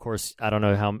 of course, I don't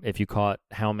know if you caught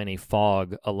how many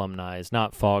Fog alumni,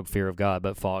 not Fog, Fear of God,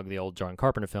 but Fog, the old John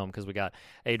Carpenter film, because we got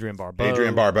Adrian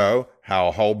Barbeau,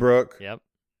 Hal Holbrook. Yep.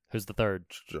 Who's the third?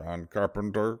 John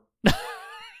Carpenter.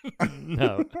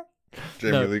 No.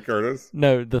 Jamie Lee Curtis?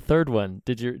 No, the third one.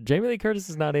 Jamie Lee Curtis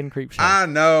is not in Creepshow. I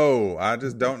know. I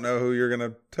just don't know who you're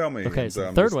going to tell me. Okay, so the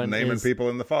I'm third just one naming is people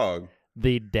in the fog.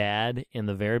 The dad in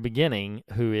the very beginning,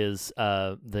 who is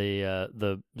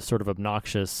the sort of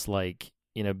obnoxious, like,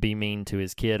 be mean to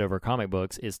his kid over comic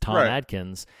books, is Tom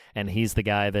Adkins, and he's the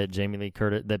guy that Jamie Lee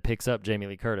Curtis that picks up Jamie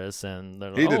Lee Curtis, and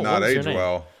he did not age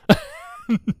well.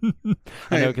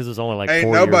 I know, because it's only like ain't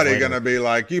 4 years nobody later. Gonna be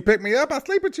like, you pick me up, I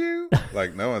sleep with you.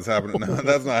 Like, no one's happening. No,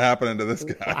 that's not happening to this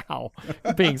guy. Wow,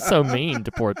 you're being so mean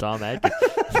to poor Tom Adkins.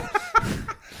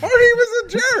 Or he was a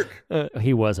jerk.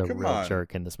 He was a real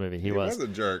jerk in this movie. He was a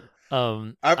jerk.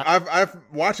 I've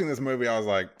watching this movie, I was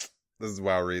like, this is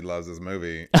why Reed loves this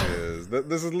movie. Is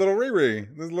this is little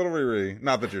Riri? This is little Riri.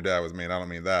 Not that your dad was mean. I don't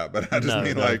mean that, but I just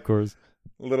mean like, of course.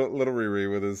 Little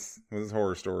Riri with his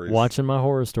horror stories. Watching my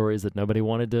horror stories that nobody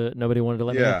wanted to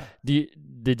let me know.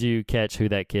 Did you catch who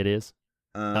that kid is?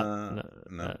 No.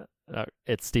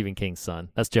 It's Stephen King's son.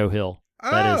 That's Joe Hill.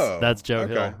 That's Joe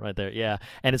Hill right there. Yeah.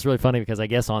 And it's really funny because I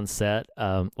guess on set,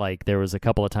 like there was a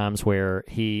couple of times where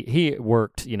he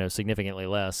worked, significantly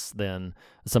less than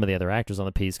some of the other actors on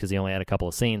the piece because he only had a couple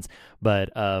of scenes,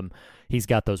 but he's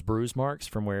got those bruise marks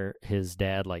from where his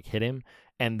dad like hit him.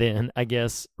 And then I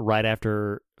guess right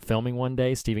after filming one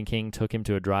day, Stephen King took him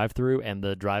to a drive-thru, and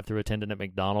the drive-thru attendant at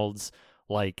McDonald's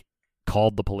like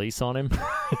called the police on him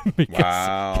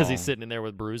because he's sitting in there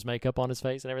with bruise makeup on his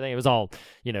face and everything. It was all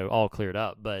all cleared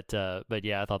up, but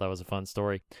yeah, I thought that was a fun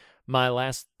story.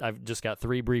 I've just got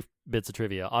 3 brief bits of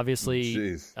trivia.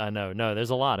 Obviously, no, there's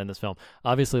a lot in this film.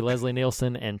 Obviously, Leslie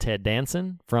Nielsen and Ted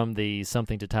Danson from the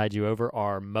Something to Tide You Over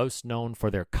are most known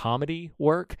for their comedy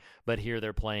work, but here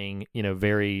they're playing,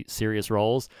 very serious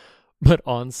roles. But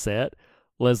on set,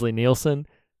 Leslie Nielsen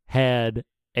had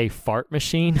a fart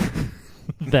machine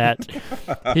that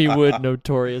he would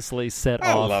notoriously set off.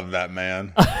 I love that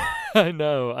man. I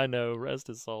know. Rest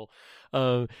his soul.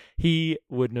 He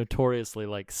would notoriously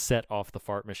like set off the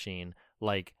fart machine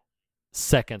like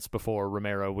seconds before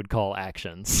Romero would call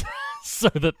actions so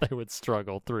that they would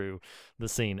struggle through the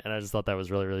scene. And I just thought that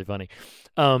was really, really funny.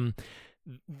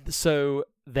 So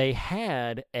they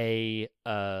had an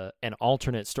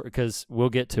alternate story, because we'll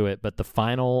get to it, but the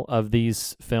final of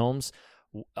these films,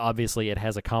 obviously it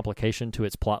has a complication to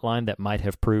its plotline that might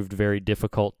have proved very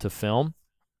difficult to film.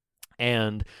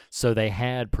 And so they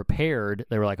had prepared,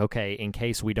 they were like, okay, in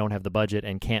case we don't have the budget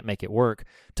and can't make it work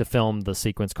to film the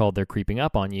sequence called They're Creeping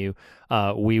Up on You,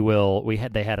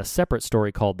 they had a separate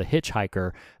story called The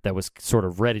Hitchhiker that was sort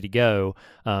of ready to go.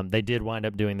 They did wind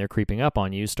up doing They're Creeping Up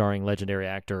on You, starring legendary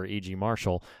actor E.G.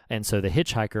 Marshall, and so The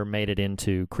Hitchhiker made it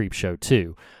into Creepshow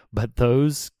 2. But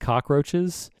those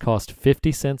cockroaches cost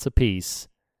 50 cents a piece.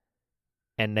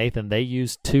 And Nathan, they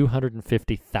used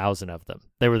 250,000 of them.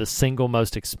 They were the single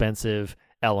most expensive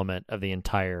element of the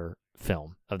entire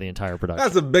film, of the entire production.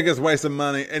 That's the biggest waste of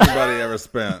money anybody ever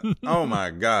spent. Oh my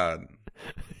God.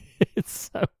 It's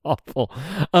so awful.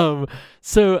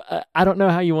 So I don't know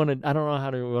how you want to. I don't know how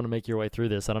to want to make your way through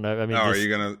this. I don't know. I mean, are you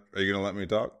gonna let me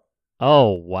talk?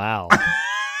 Oh wow.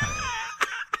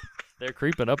 They're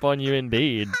creeping up on you,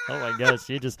 indeed. Oh my gosh,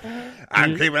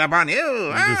 I'm creeping up on you.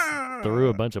 You just threw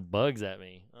a bunch of bugs at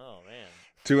me. Oh man.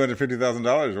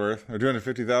 $250,000 worth, or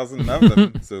 250,000 of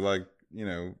them. So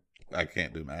I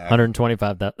can't do math.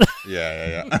 125,000.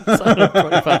 Yeah.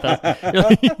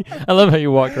 125,000. I love how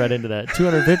you walked right into that.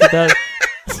 250,000.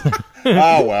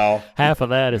 Oh well. Half of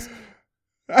that is.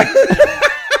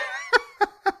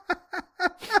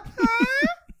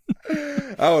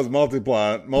 I was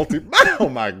oh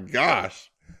my gosh.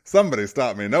 Somebody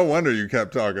stop me. No wonder you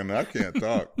kept talking. I can't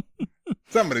talk.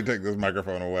 Somebody take this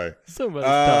microphone away. Somebody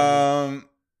stop me.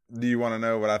 Do you want to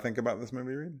know what I think about this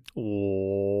movie, Reed?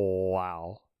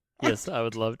 Wow. Yes, I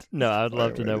would love to. No, I would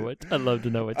love to know what. I'd love to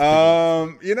know what.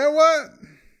 You know what?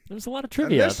 There was a lot of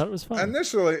trivia. I thought it was fun.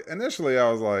 Initially,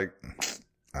 I was like,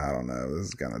 I don't know. This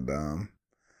is kind of dumb.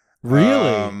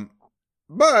 Really?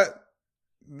 But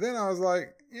then I was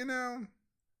like,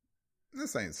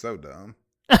 this ain't so dumb.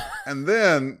 And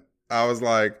then I was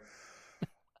like,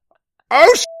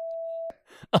 oh,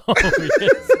 oh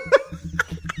yes.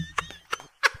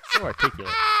 So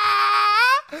articulate.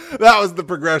 That was the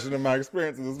progression of my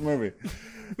experience in this movie.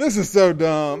 This is so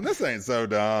dumb. This ain't so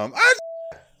dumb.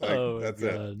 That's God.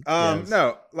 it. Yes.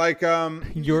 No,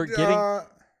 you're getting.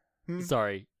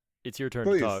 Sorry, it's your turn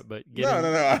Please. to talk, but No.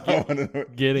 I don't want to know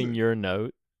getting your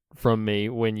note from me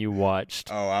when you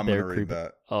watched. Oh, I'm going to read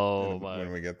that. Oh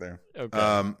when we get there. Okay.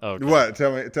 Okay. What?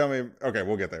 Tell me. Okay,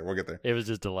 we'll get there. It was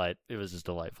just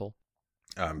delightful.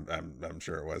 I'm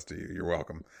sure it was to you. You're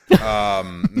welcome.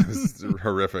 It was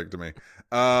horrific to me.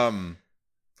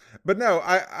 But no,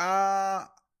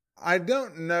 I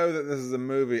don't know that this is a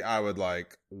movie I would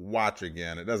watch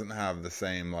again. It doesn't have the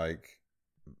same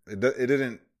it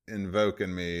didn't invoke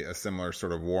in me a similar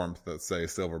sort of warmth that say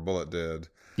Silver Bullet did.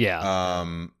 Yeah.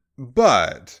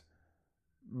 But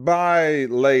by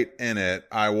late in it,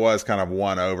 I was kind of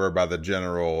won over by the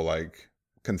general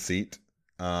conceit.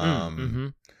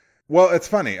 Well, it's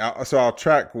funny. So I'll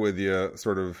track with you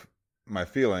sort of my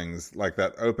feelings, like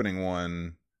that opening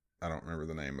one. I don't remember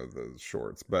the name of those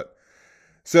shorts, but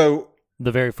so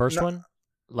the very first one,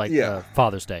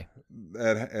 Father's Day.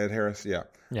 Ed Harris, yeah.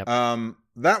 Yep.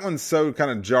 That one's so kind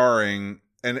of jarring,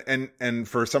 and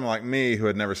for someone like me who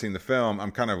had never seen the film,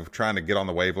 I'm kind of trying to get on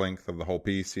the wavelength of the whole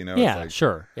piece. Yeah,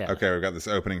 sure. Yeah. Okay, we've got this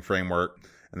opening framework,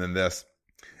 and then this,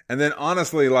 and then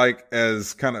honestly,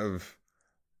 as kind of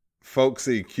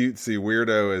folksy, cutesy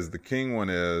weirdo as the King one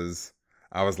is,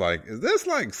 I was like, is this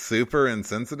super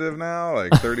insensitive now?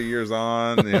 30 years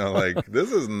on,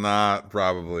 this is not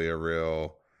probably a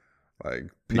real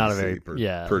PC not a very,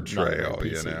 portrayal,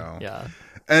 PC, Yeah.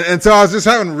 And so I was just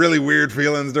having really weird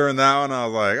feelings during that one. I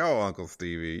was like, oh, Uncle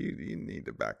Stevie, you need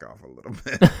to back off a little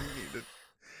bit.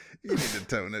 You need to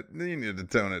tone it. You need to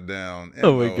tone it down.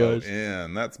 Oh my gosh.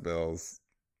 And that spells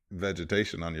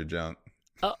vegetation on your junk.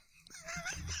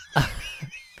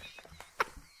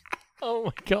 Oh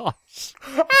my gosh.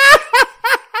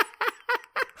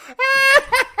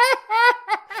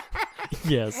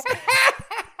 Yes.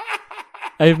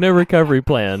 I have no recovery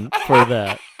plan for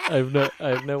that. I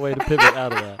have no way to pivot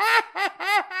out of that.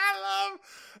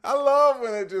 I love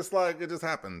when it just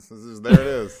happens. There it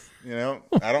is.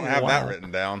 I don't have that written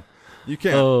down. You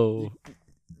can't. Oh.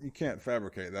 You can't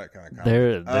fabricate that kind of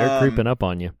They're content. creeping up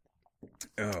on you.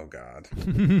 Oh God.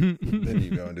 Then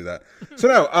you go and do that. So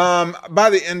no, by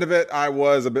the end of it, I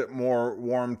was a bit more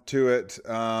warm to it.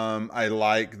 I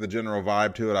like the general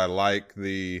vibe to it. I like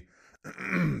the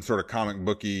sort of comic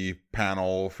booky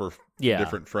panel for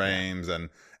different frames,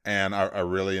 and I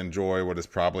really enjoy what is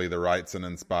probably the Wrightson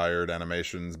inspired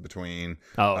animations between.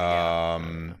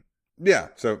 Yeah.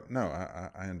 So no,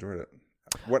 I enjoyed it.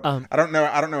 What I don't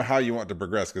know how you want to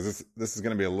progress, because this is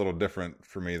going to be a little different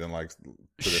for me than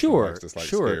sure.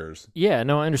 Scares. Yeah,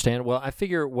 no, I understand. Well, I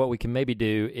figure what we can maybe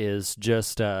do is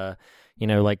just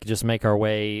like just make our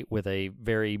way with a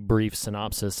very brief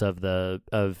synopsis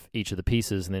of each of the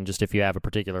pieces, and then just if you have a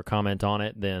particular comment on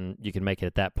it, then you can make it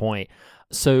at that point.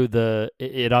 So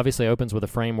it obviously opens with a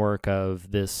framework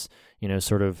of this,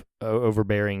 sort of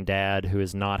overbearing dad who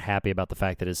is not happy about the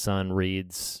fact that his son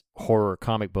reads horror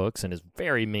comic books and is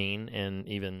very mean and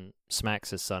even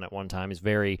smacks his son at one time. He's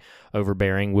very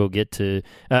overbearing. We'll get to,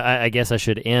 I guess I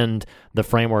should end the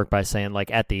framework by saying,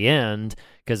 like, at the end,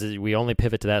 because we only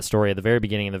pivot to that story at the very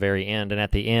beginning and the very end, and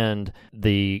at the end,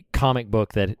 the comic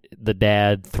book that the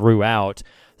dad threw out,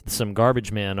 some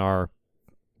garbage men are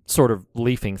sort of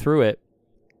leafing through it,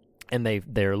 and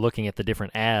they're looking at the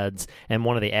different ads, and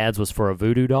one of the ads was for a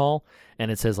voodoo doll,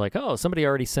 and it says like, oh, somebody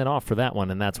already sent off for that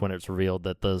one, and that's when it's revealed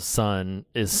that the son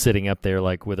is sitting up there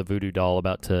like with a voodoo doll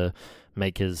about to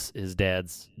make his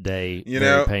dad's day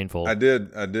very painful. I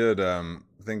did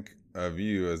think of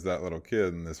you as that little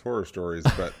kid in this horror stories,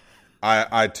 but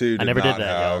I too did I never not did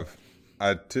that,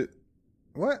 have.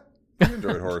 What? You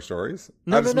enjoyed horror stories?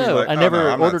 No. I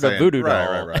never ordered a voodoo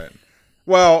doll. Right.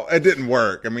 Well, it didn't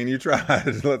work. I mean, you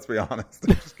tried. Let's be honest.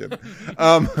 I'm just kidding.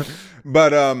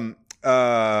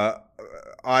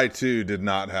 I too did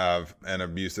not have an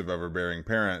abusive, overbearing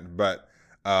parent, but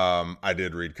I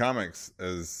did read comics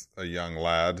as a young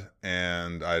lad,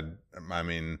 and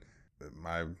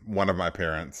one of my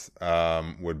parents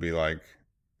would be like,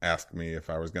 ask me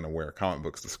if I was going to wear comic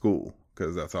books to school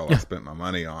because that's all I spent my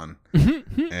money on.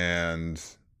 And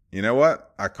you know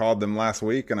what? I called them last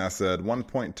week and I said,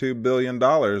 $1.2 billion.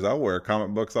 I'll wear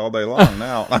comic books all day long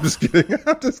now. I'm just kidding.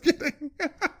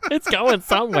 It's going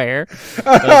somewhere.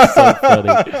 That's so funny.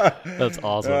 That's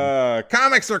awesome.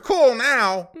 Comics are cool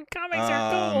now. Comics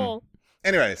are cool.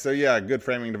 Anyway, so yeah, good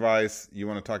framing device. You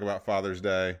want to talk about Father's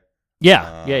Day?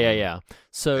 Yeah.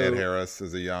 So Ed Harris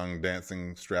is a young,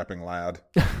 dancing, strapping lad.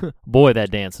 Boy,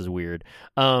 that dance is weird.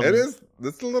 It is.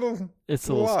 It's a little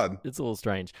odd. It's a little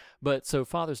strange. But so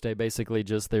Father's Day, basically,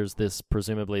 just there's this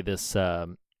presumably this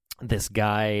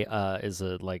guy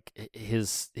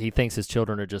is he thinks his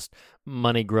children are just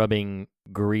money grubbing,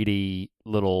 greedy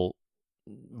little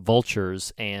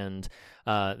vultures, and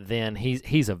then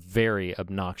he's a very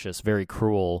obnoxious, very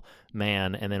cruel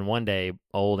man. And then one day,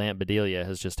 old Aunt Bedelia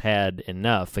has just had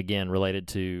enough, again related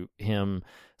to him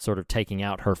sort of taking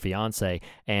out her fiance,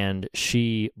 and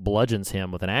she bludgeons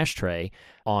him with an ashtray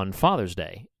on Father's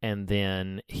Day. And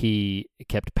then he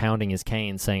kept pounding his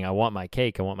cane saying, I want my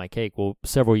cake. Well,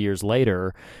 several years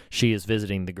later, she is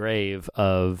visiting the grave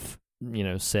of,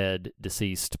 said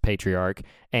deceased patriarch,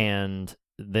 and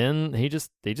then he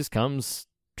just comes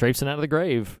traipsing out of the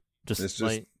grave.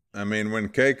 When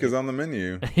cake is on the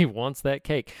menu, he wants that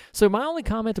cake. So my only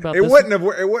comment about it wouldn't have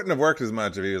worked as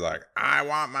much if he was like, I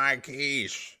want my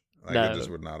quiche. It just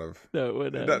would not have. No, it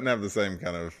wouldn't. It doesn't have the same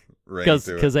kind of ring to it.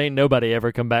 Because ain't nobody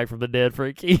ever come back from the dead for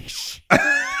a quiche.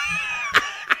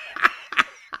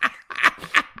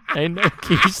 Ain't no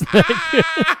quiche that good.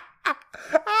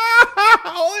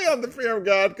 Only on the fear of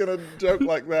God can a joke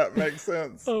like that make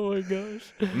sense. Oh my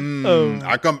gosh!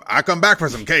 I come back for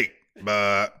some cake,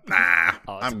 but nah,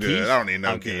 I'm good. Quiche? I don't need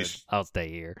no I'm quiche. Good. I'll stay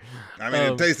here. I mean,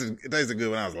 it tasted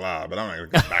good when I was alive, but I'm not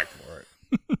gonna come back for it.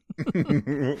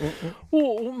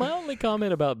 Well, my only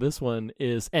comment about this one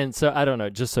is, and so I don't know,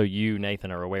 just so you,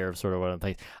 Nathan, are aware of sort of what I'm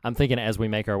thinking. I'm thinking as we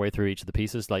make our way through each of the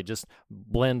pieces, like just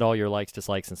blend all your likes,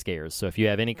 dislikes, and scares. So if you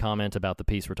have any comment about the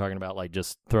piece we're talking about, like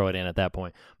just throw it in at that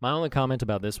point. My only comment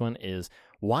about this one is,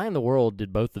 why in the world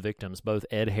did both the victims, both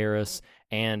Ed Harris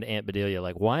and Aunt Bedelia,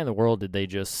 like why in the world did they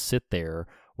just sit there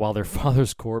while their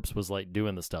father's corpse was like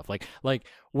doing the stuff? Like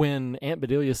when Aunt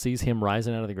Bedelia sees him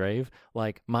rising out of the grave,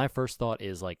 like my first thought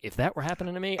is like, if that were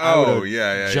happening to me, I would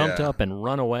have jumped up and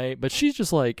run away. But she's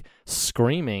just like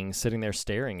screaming, sitting there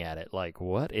staring at it. Like,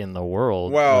 what in the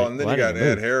world? Well, like, and then you got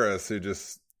Ed Harris who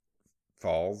just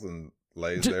falls and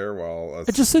lays there while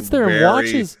it just sits there and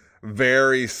watches.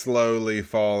 Very slowly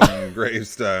falling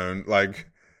gravestone. Like,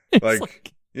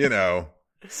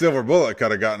 Silver Bullet could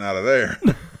have gotten out of there.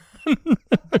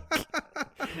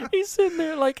 He's sitting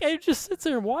there like he just sits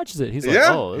there and watches it. He's like,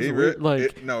 "Oh, this is weird."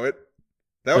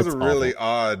 That was a really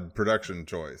odd production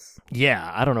choice.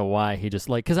 Yeah, I don't know why he just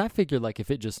because I figured like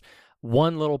if it just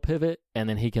one little pivot and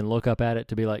then he can look up at it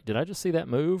to be like, "Did I just see that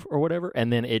move or whatever?"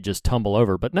 And then it just tumble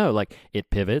over. But no, like it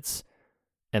pivots,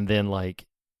 and then like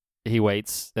he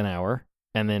waits an hour.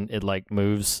 And then it like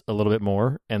moves a little bit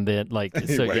more, and then like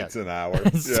he waits an hour.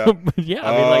 Yeah,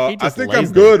 I mean, like he just. I think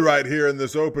I'm good right here in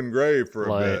this open grave for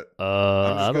a bit.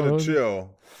 I'm just gonna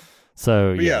chill.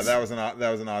 So but yeah, that was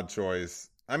an odd choice.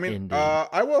 I mean,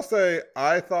 I will say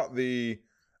I thought the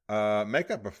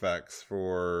makeup effects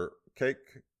for Cake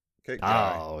Cake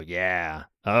guy. Oh yeah.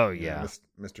 Oh yeah.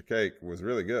 Mr. Cake was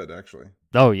really good, actually.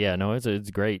 Oh yeah. No,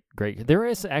 it's great. There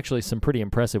is actually some pretty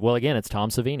impressive. Well, again, it's Tom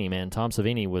Savini, man. Tom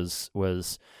Savini was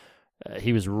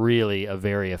he was really a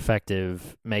very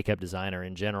effective makeup designer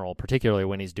in general, particularly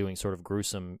when he's doing sort of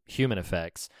gruesome human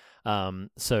effects.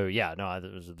 So yeah, no, it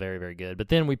was very, very good. But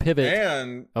then we pivot.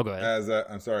 And go ahead.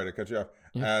 I'm sorry to cut you off.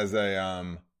 Yeah. As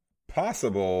a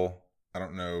possible, I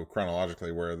don't know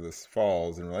chronologically where this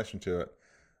falls in relation to it,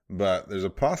 but there's a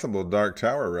possible Dark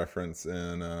Tower reference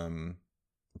in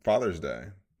Father's Day.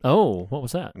 Oh, what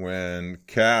was that? When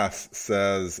Cass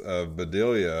says of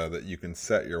Bedelia that you can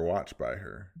set your watch by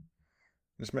her.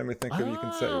 Just made me think of you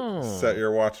can set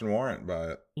your watch and warrant by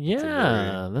it.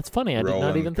 Yeah, that's funny. I did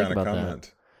not even think about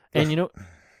that. And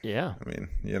yeah. I mean,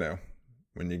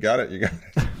 when you got it, you got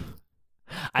it.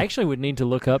 I actually would need to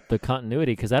look up the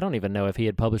continuity because I don't even know if he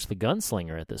had published The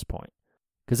Gunslinger at this point.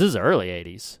 Because this is early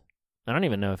 80s. I don't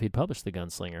even know if he'd published The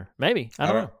Gunslinger. Maybe. I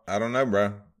don't know. I don't know,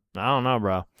 bro. I don't know,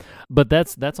 bro. But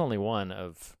that's only one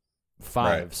of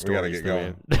 5 stories. We gotta get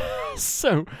going.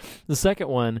 So the second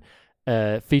one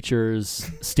features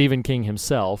Stephen King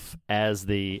himself as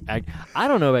the. I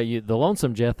don't know about you. The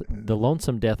Lonesome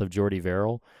Death of Jordy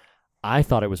Verrill. I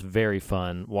thought it was very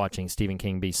fun watching Stephen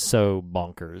King be so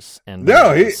bonkers. And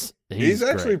no, he's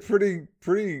actually pretty.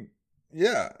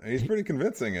 Yeah, he's pretty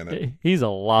convincing in it. He's a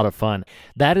lot of fun.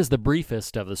 That is the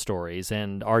briefest of the stories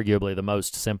and arguably the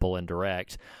most simple and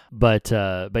direct. But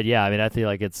yeah, I mean, I feel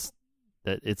like it's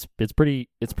pretty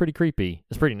creepy.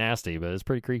 It's pretty nasty, but it's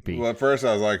pretty creepy. Well, at first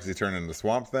I was like, is he turning into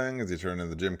Swamp Thing? Is he turning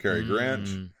into Jim Carrey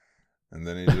Grinch? And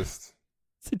then he just...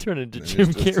 Is he turning into Jim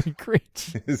Carrey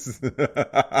Grinch?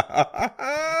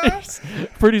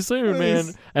 Pretty soon,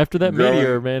 man. After that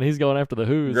meteor, man, he's going after the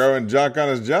Who's. Growing junk on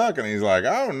his junk, and he's like,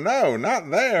 oh no, not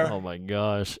there. Oh my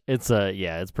gosh. It's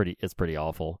pretty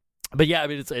awful. But yeah, I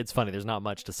mean, it's funny. There's not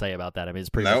much to say about that. I mean, it's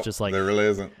pretty much just like there really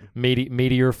isn't.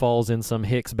 Meteor falls in some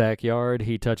hick's backyard.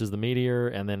 He touches the meteor,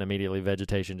 and then immediately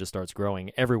vegetation just starts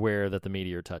growing everywhere that the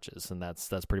meteor touches, and that's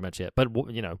pretty much it. But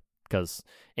because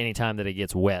anytime that it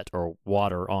gets wet or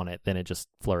water on it, then it just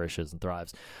flourishes and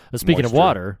thrives. But speaking of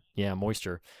water,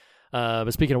 moisture.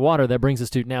 But speaking of water, that brings us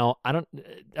to now. I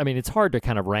mean, it's hard to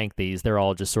kind of rank these. They're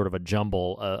all just sort of a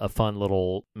jumble, a fun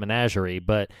little menagerie.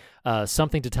 But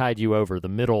something to tide you over. The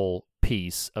middle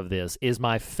piece of this is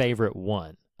my favorite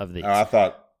one of these. I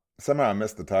thought somehow I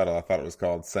missed the title. I thought it was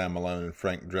called Sam Malone and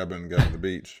Frank Drebin Go to the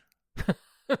Beach.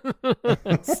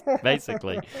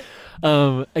 Basically.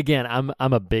 Again,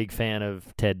 I'm a big fan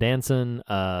of Ted Danson.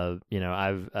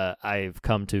 I've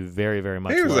come to very, very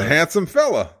much. He was a handsome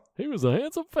fella. He was a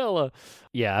handsome fella.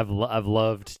 Yeah, I've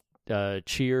loved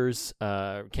Cheers.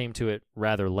 Came to it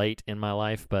rather late in my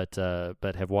life, but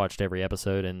have watched every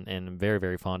episode and very,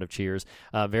 very fond of Cheers.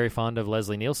 Very fond of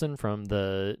Leslie Nielsen from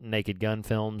the Naked Gun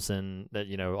films and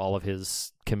all of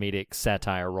his comedic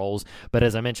satire roles. But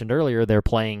as I mentioned earlier, they're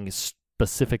playing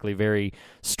specifically very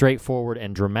straightforward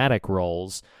and dramatic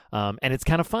roles, and it's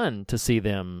kind of fun to see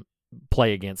them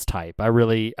play against type. I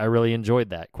really enjoyed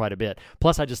that quite a bit.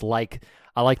 Plus, I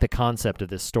like the concept of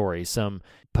this story. Some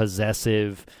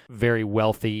possessive, very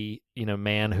wealthy,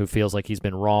 man who feels like he's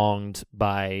been wronged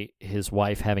by his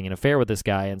wife having an affair with this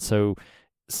guy, and so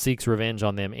seeks revenge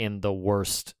on them in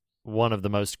one of the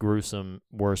most gruesome,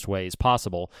 worst ways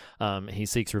possible. He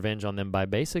seeks revenge on them by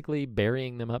basically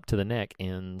burying them up to the neck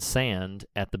in sand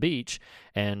at the beach,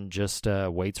 and just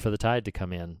waits for the tide to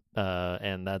come in.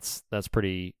 And that's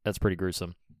pretty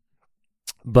gruesome.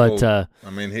 But I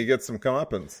mean, he gets some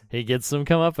comeuppance. He gets some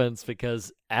comeuppance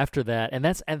because after that, and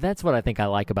that's what I think I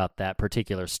like about that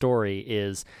particular story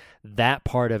is that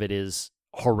part of it is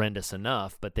horrendous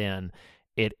enough, but then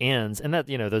it ends, and that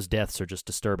those deaths are just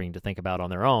disturbing to think about on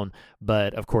their own.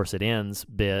 But of course, it ends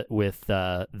with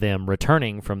them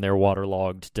returning from their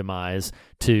waterlogged demise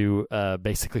to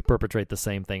basically perpetrate the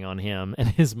same thing on him. And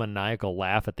his maniacal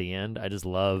laugh at the end, I just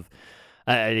love.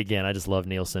 I just love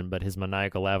Nielsen, but his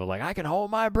maniacal laugh of like, I can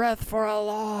hold my breath for a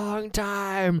long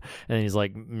time, and he's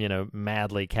like,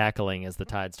 madly cackling as the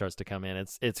tide starts to come in.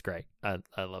 It's great. I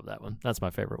love that one. That's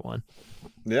my favorite one.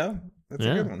 Yeah, that's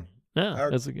a good one. Yeah,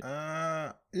 that's a good.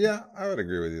 Yeah, I would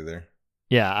agree with you there.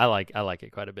 Yeah, I like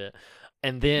it quite a bit.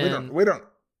 And then we don't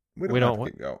have to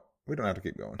keep going. We don't have to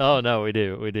keep going. Oh no, we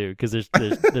do because there's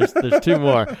two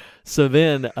more. So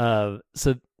then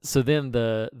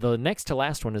the next to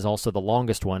last one is also the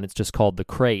longest one. It's just called The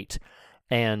Crate,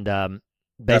 and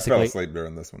basically I fell asleep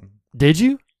during this one. Did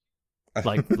you?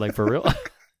 Like for real?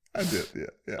 I did.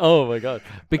 Yeah. Oh my god!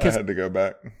 Because I had to go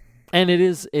back, and it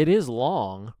is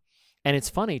long. And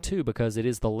it's funny, too, because it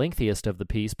is the lengthiest of the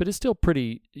piece, but it's still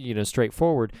pretty,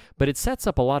 straightforward. But it sets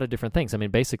up a lot of different things. I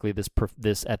mean, basically,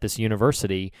 this at this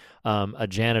university, a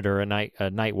janitor, a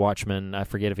night watchman, I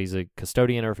forget if he's a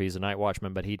custodian or if he's a night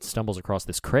watchman, but he stumbles across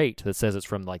this crate that says it's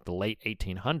from, like, the late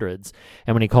 1800s.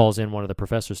 And when he calls in one of the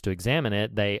professors to examine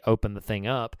it, they open the thing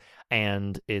up,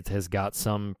 and it has got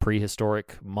some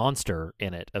prehistoric monster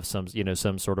in it of some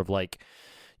sort of, like,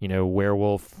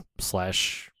 werewolf /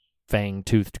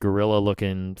 fang-toothed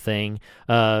gorilla-looking thing.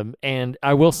 And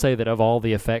I will say that of all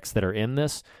the effects that are in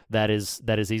this, that is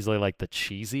easily like the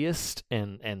cheesiest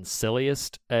and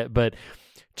silliest. But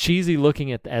cheesy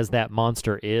looking as that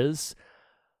monster is,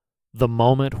 the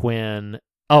moment when...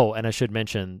 Oh, and I should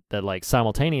mention that, like,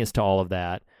 simultaneous to all of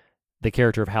that, the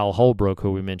character of Hal Holbrook,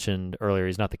 who we mentioned earlier,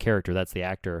 he's not the character, that's the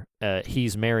actor.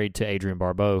 He's married to Adrienne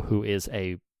Barbeau, who is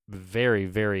a very,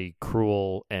 very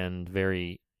cruel and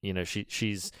very...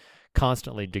 she's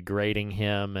constantly degrading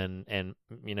him and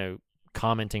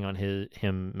commenting on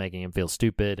him, making him feel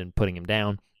stupid and putting him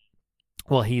down.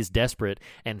 Well, he's desperate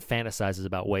and fantasizes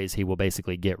about ways he will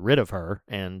basically get rid of her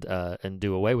and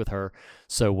do away with her.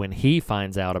 So when he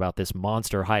finds out about this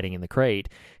monster hiding in the crate,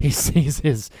 he sees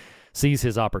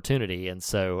his opportunity. And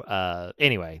so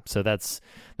anyway, so that's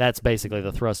basically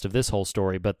the thrust of this whole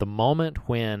story. But the moment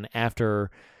when, after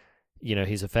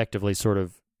he's effectively sort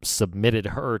of submitted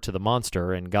her to the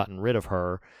monster and gotten rid of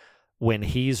her, when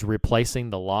he's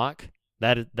replacing the lock,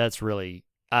 that's really,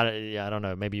 I don't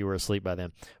know, maybe you were asleep by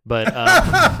then, but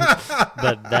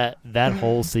but that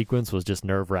whole sequence was just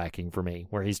nerve-wracking for me,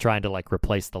 where he's trying to, like,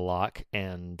 replace the lock,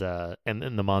 and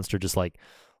then the monster just, like,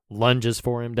 lunges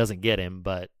for him, doesn't get him,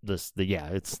 but that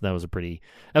was a pretty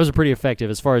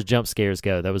effective, as far as jump scares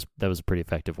go. That was a pretty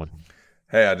effective one.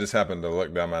 Hey, I just happened to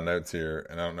look down my notes here,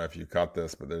 and I don't know if you caught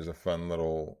this, but there's a fun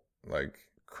little, like,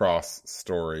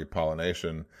 cross-story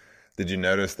pollination. Did you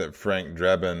notice that Frank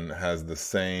Drebin has the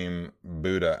same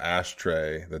Buddha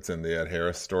ashtray that's in the Ed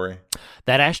Harris story?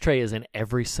 That ashtray is in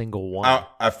every single one.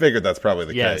 I figured that's probably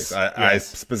the case. I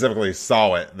specifically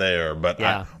saw it there, but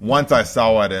once I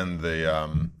saw it in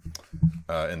the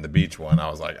beach one, I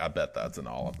was like, I bet that's in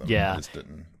all of them. Yeah. I just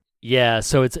didn't. Yeah,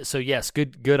 so yes,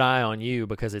 good eye on you,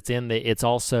 because it's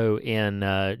also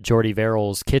in Jordy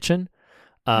Verrill's kitchen.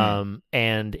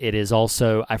 And it is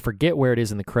also, I forget where it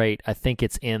is in the crate. I think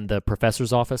it's in the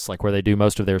professor's office, like where they do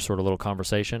most of their sort of little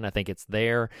conversation. I think it's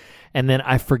there. And then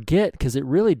I forget, because it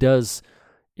really does,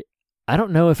 I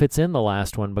don't know if it's in the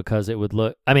last one, because it would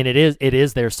look, I mean, it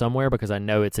is there somewhere, because I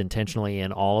know it's intentionally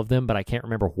in all of them, but I can't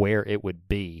remember where it would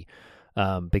be,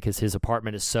 because his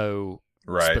apartment is so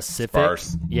specific.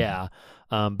 Sparse. Yeah.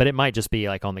 But it might just be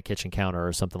like on the kitchen counter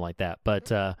or something like that.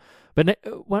 But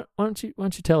why don't you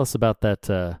tell us about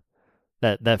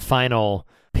that final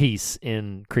piece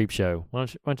in Creepshow? Why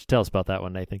don't you tell us about that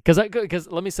one, Nathan? Because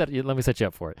let me set you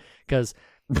up for it. Because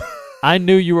I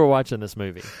knew you were watching this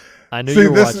movie. I knew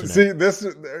you were watching it. This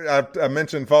I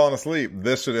mentioned falling asleep.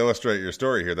 This should illustrate your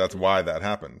story here. That's why that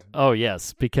happened. Oh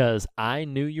yes, because I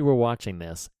knew you were watching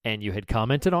this, and you had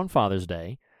commented on Father's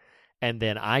Day. And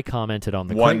then I commented on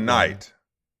the one night.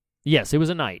 Yes, it was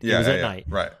a night. Yeah, it was at night.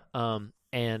 Right.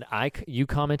 And you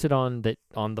commented on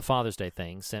the Father's Day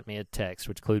thing, sent me a text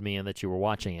which clued me in that you were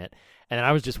watching it, and then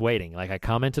I was just waiting. Like, I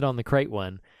commented on the crate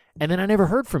one, and then I never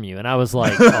heard from you, and I was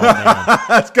like, oh man,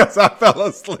 that's because I fell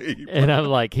asleep. And I'm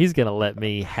like, he's gonna let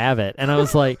me have it, and I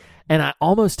was like, and I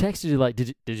almost texted you like,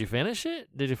 did you finish it?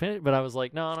 Did you finish? But I was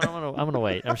like, no, I'm gonna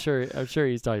wait. I'm sure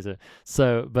he's talking to.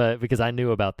 So, but because I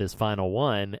knew about this final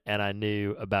one, and I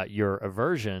knew about your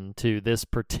aversion to this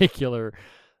particular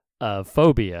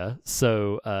phobia.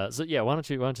 So yeah, why don't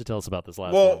you tell us about this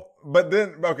last one? Well, but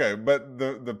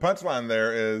the punchline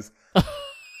there is,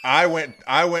 I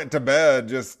went to bed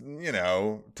just,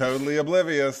 totally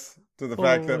oblivious to the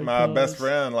fact that my best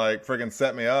friend, like, freaking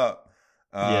set me up.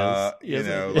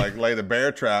 Like lay the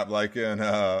bear trap like in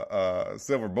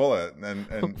Silver Bullet,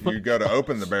 and you go to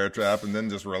open the bear trap and then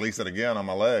just release it again on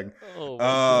my leg. Oh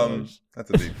my gosh. That's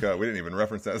a deep cut. We didn't even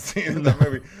reference that scene in that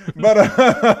movie. But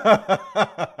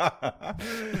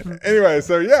anyway,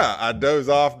 so yeah, I doze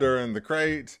off during the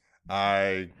crate.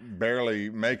 I barely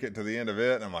make it to the end of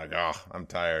it, and I'm like, I'm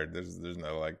tired. There's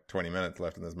no, like, 20 minutes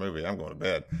left in this movie. I'm going to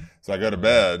bed. So I go to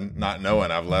bed, not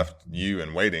knowing I've left you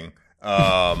and waiting.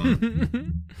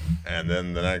 And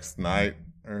then the next night,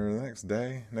 or the next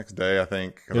day, I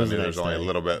think, because I knew there's only a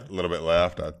little bit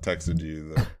left, I texted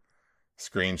you the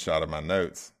screenshot of my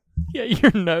notes. Yeah,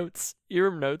 your notes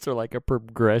are like a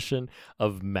progression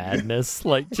of madness,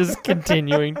 like just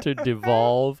continuing to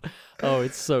devolve. Oh,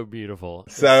 it's so beautiful.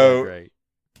 It's so great.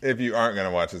 If you aren't going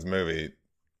to watch this movie,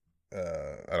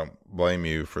 I don't blame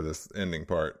you for this ending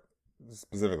part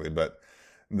specifically, but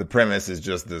the premise is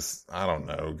just this, I don't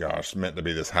know, gosh, meant to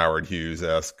be this Howard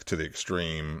Hughes-esque to the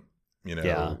extreme,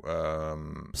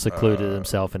 secluded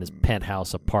himself in his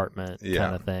penthouse apartment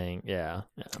kind of thing. Yeah.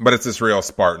 But it's this real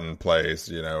Spartan place,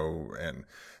 and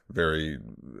very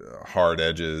hard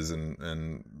edges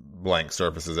and blank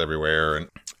surfaces everywhere. And,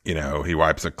 he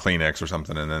wipes a Kleenex or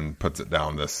something and then puts it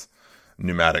down this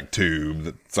pneumatic tube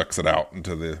that sucks it out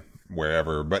into the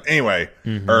wherever. But anyway,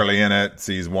 early in it,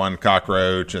 sees one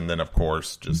cockroach, and then, of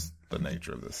course, just the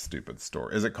nature of this stupid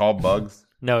story. Is it called Bugs?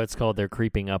 No, it's called They're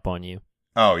Creeping Up on You.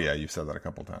 Oh, yeah, you've said that a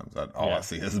couple times. I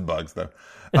see is bugs, though.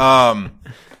 But,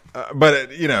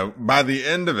 by the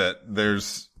end of it,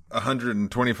 there's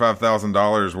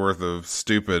 $125,000 worth of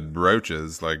stupid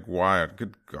roaches. Like, why?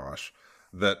 Good gosh.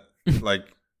 That,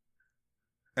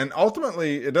 and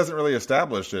ultimately, it doesn't really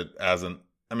establish it as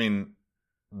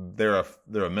they're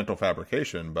a mental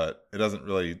fabrication, but it doesn't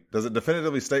really, does it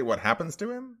definitively state what happens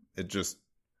to him? It just,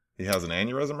 he has an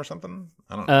aneurysm or something?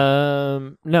 I don't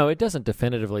know. No, it doesn't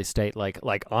definitively state, like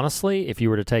honestly, if you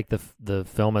were to take the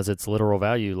film as its literal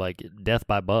value, like death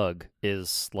by bug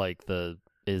is like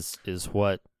is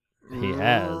what he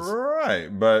has. Right,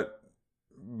 but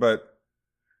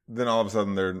then all of a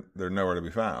sudden they're nowhere to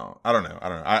be found. I don't know.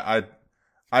 I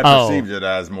perceived it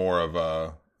as more of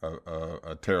a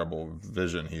terrible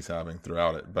vision he's having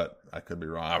throughout it, but I could be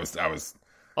wrong. I was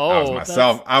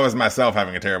myself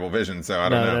having a terrible vision, so I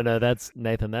don't know. No, that's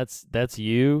Nathan. That's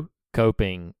you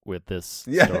coping with this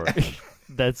story.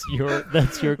 That's your.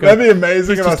 That'd be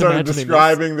amazing if I started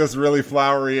describing this really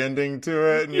flowery ending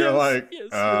to it, and you're like,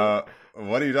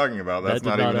 "What are you talking about? That's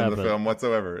not even in the film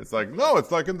whatsoever." It's like, no,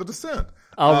 it's like in The Descent.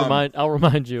 I'll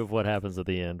remind you of what happens at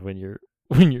the end when you're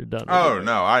done.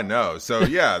 No, I know. So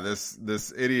yeah,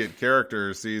 this idiot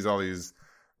character sees all these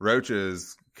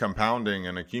roaches compounding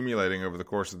and accumulating over the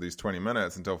course of these 20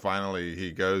 minutes until finally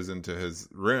he goes into his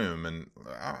room, and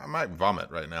I might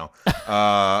vomit right now.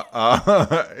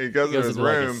 He goes into his room,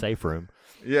 like his safe room.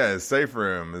 Yeah, his safe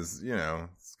room is,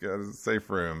 it's got a safe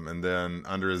room, and then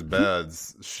under his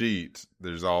bed's sheet,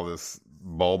 there's all this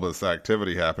bulbous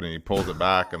activity happening. He pulls it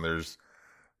back, and there's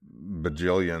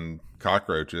bajillion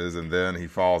cockroaches, and then he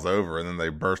falls over, and then they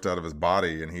burst out of his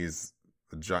body, and he's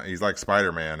like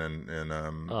Spider-Man in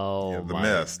The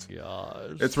Mist.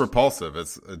 Gosh. It's repulsive.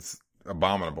 It's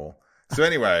abominable. So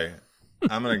anyway,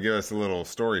 I'm going to give us a little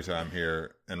story time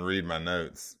here and read my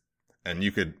notes, and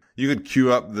you could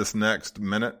cue up this next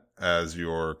minute as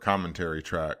your commentary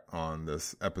track on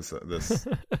this episode. This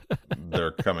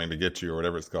They're Coming to Get You, or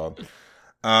whatever it's called.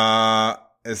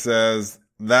 It says,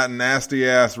 "That nasty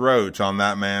ass roach on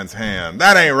that man's hand.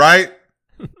 That ain't right."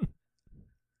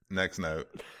 Next note.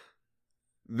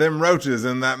 "Them roaches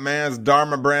in that man's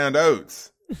Dharma brand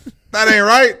oats. That ain't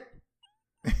right."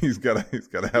 He's got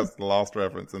to have the Lost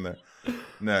reference in there.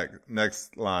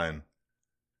 Next line.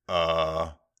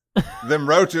 Them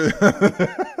roaches.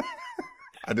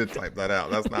 I did type that out.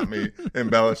 That's not me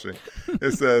embellishing.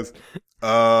 It says,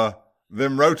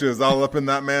 "Them roaches all up in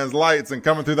that man's lights and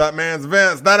coming through that man's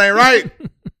vents. That ain't right."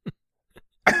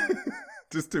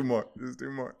 Just two more.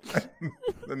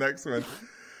 The next one.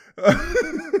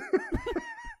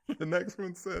 The next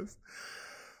one says,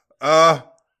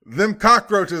 "Them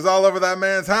cockroaches all over that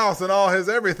man's house and all his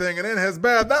everything and in his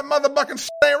bed. That motherfucking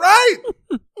shit ain't right."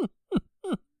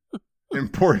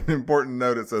 Important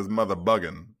note. It says mother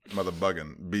buggin',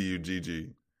 B-U-G-G.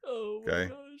 Oh, okay.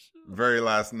 Gosh. Very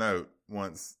last note.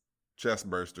 Once chest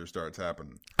burster starts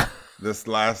happening, this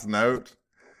last note,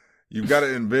 you've got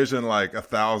to envision like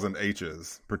 1,000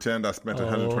 H's. Pretend I spent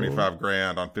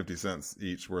 $125,000 on 50 cents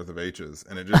each worth of H's,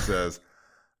 and it just says,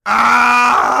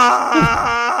 "Ah."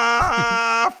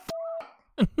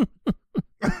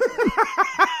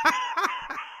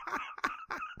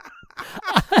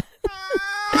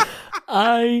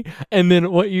 And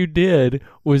then what you did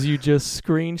was you just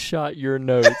screenshot your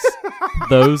notes,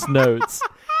 those notes.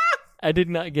 I did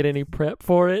not get any prep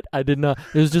for it. I did not.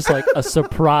 It was just like a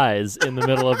surprise in the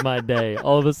middle of my day.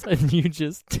 All of a sudden, you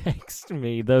just text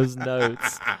me those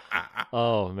notes.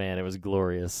 Oh man, it was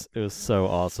glorious. It was so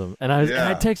awesome. And I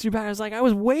texted you back. I was like, I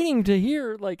was waiting to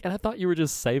hear, and I thought you were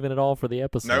just saving it all for the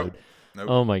episode. Nope.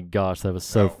 Oh my gosh, that was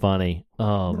so funny.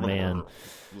 Oh man.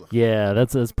 Yeah,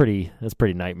 that's pretty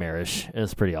nightmarish.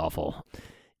 It's pretty awful.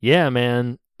 Yeah,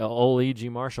 man. Old E.G.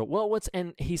 Marshall. Well,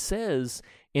 and he says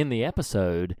in the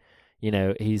episode,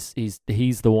 he's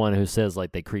the one who says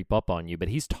like they creep up on you, but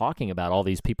he's talking about all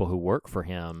these people who work for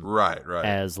him, right,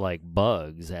 as like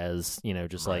bugs, as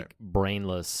like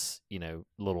brainless,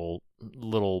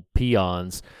 little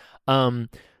peons.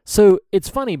 So it's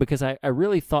funny because I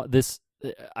really thought this.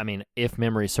 I mean, if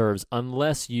memory serves,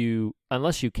 unless you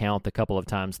count the couple of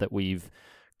times that we've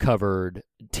covered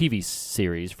TV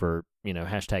series for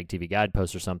hashtag TV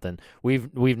Guidepost or something,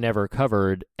 we've never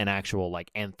covered an actual like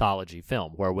anthology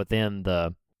film where within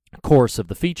the course of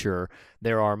the feature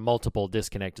there are multiple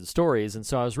disconnected stories. And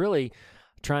so I was really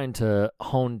trying to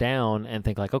hone down and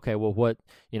think like, okay, well, what,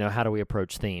 how do we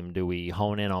approach theme? Do we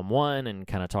hone in on one and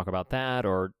kind of talk about that,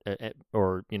 or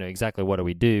exactly what do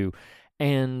we do?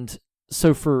 And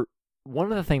so for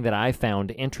one of the things that I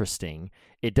found interesting,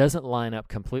 it doesn't line up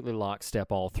completely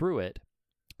lockstep all through it,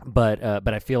 but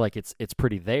I feel like it's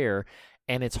pretty there,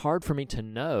 and it's hard for me to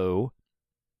know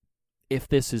if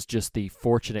this is just the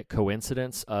fortunate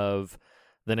coincidence of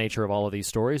the nature of all of these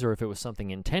stories, or if it was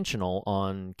something intentional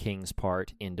on King's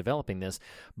part in developing this.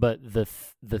 But the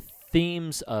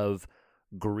themes of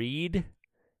greed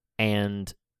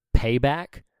and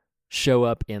payback show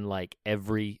up in like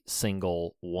every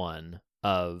single one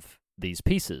of these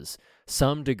pieces.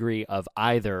 Some degree of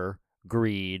either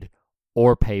greed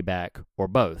or payback or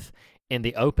both. In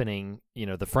the opening,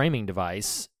 the framing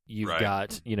device, you've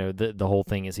got, the whole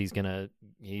thing is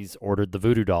he's ordered the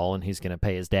voodoo doll and he's going to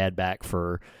pay his dad back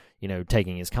for,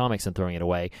 taking his comics and throwing it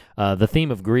away. The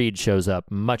theme of greed shows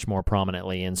up much more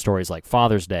prominently in stories like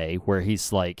Father's Day, where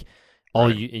he's like,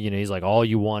 he's like, all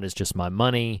you want is just my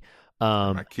money.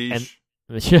 My quiche.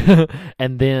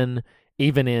 And then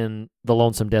even in The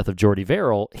Lonesome Death of Jordy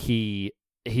Verrill, he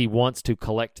wants to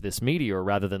collect this meteor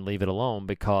rather than leave it alone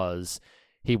because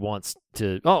he wants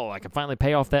to, I can finally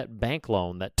pay off that bank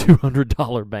loan, that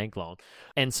 $200 bank loan.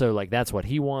 And so, like, that's what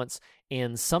he wants.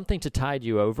 In Something to Tide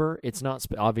You Over, it's not,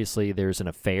 obviously, there's an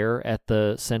affair at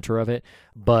the center of it,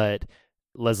 but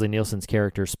Leslie Nielsen's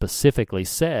character specifically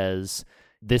says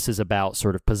this is about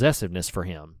sort of possessiveness for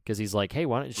him, because he's like, hey,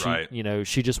 why don't she,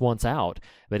 she just wants out.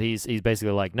 But he's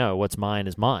basically like, no, what's mine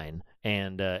is mine.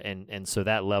 And so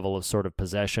that level of sort of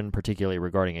possession, particularly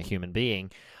regarding a human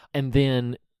being. And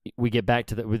then we get back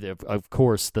to of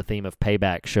course, the theme of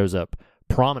payback shows up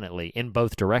prominently in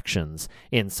both directions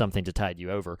in Something to Tide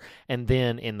You Over. And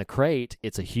then in The Crate,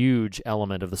 it's a huge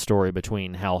element of the story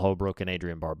between Hal Holbrook and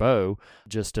Adrienne Barbeau,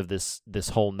 just of this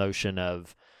whole notion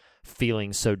of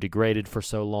feeling so degraded for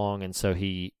so long, and so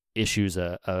he issues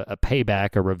a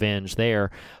payback, a revenge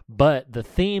there. But the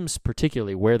themes,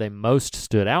 particularly where they most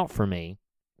stood out for me,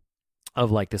 of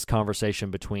like this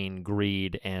conversation between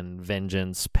greed and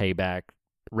vengeance, payback,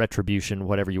 retribution,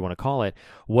 whatever you want to call it,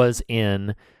 was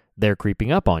in They're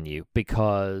Creeping Up on You,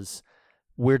 because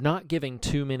we're not giving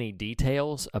too many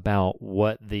details about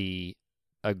what the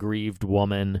aggrieved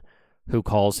woman who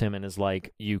calls him and is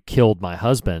like, you killed my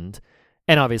husband.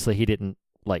 And obviously he didn't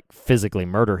like physically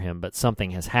murder him, but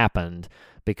something has happened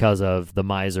because of the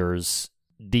miser's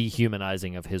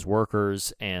dehumanizing of his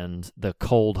workers and the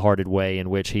cold-hearted way in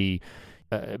which he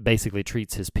basically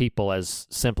treats his people as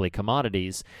simply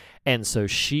commodities. And so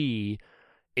she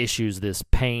issues this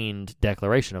pained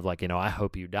declaration of like, I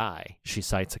hope you die. She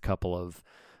cites a couple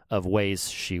of ways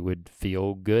she would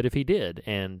feel good if he did.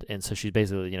 And so she's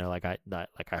basically,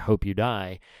 I hope you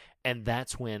die. And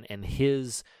that's when, and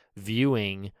his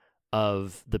viewing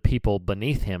of the people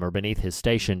beneath him or beneath his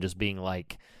station just being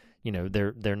like,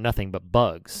 they're nothing but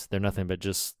bugs. They're nothing but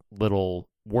just little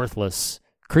worthless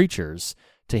creatures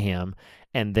to him.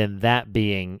 And then that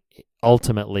being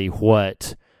ultimately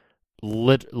what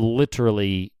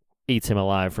literally eats him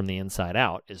alive from the inside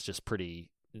out is just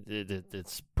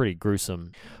it's pretty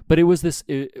gruesome. But it was this,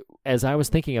 as I was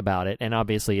thinking about it, and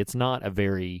obviously it's not a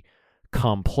very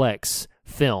complex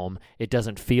film. It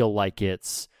doesn't feel like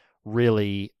it's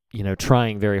really,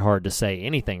 trying very hard to say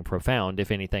anything profound,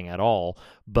 if anything at all.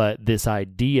 But this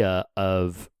idea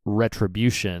of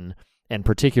retribution, and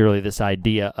particularly this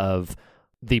idea of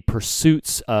the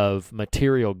pursuits of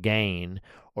material gain,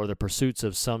 or the pursuits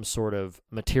of some sort of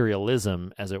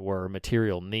materialism, as it were,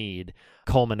 material need,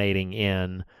 culminating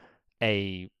in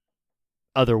a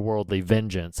otherworldly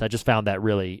vengeance. I just found that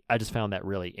really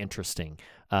interesting.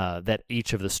 That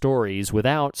each of the stories,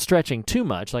 without stretching too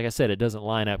much, like I said, it doesn't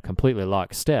line up completely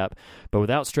lockstep, but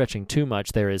without stretching too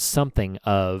much, there is something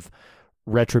of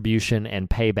retribution and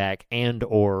payback and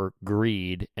or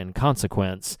greed and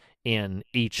consequence in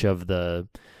each of the.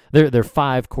 There are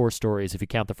 5 core stories. If you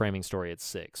count the framing story, it's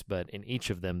 6. But in each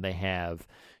of them, they have,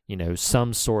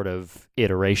 some sort of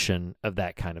iteration of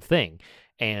that kind of thing.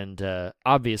 And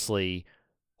obviously,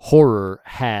 horror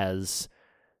has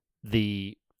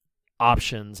the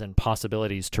options and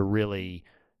possibilities to really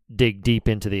dig deep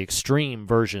into the extreme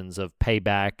versions of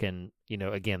payback and,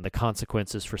 again, the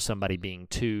consequences for somebody being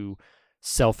too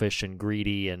selfish and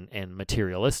greedy and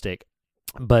materialistic.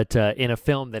 But in a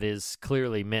film that is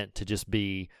clearly meant to just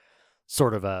be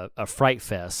sort of a fright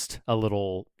fest, a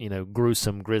little,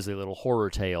 gruesome, grisly little horror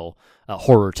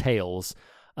tales.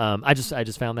 I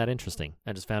just found that interesting.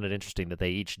 I just found it interesting that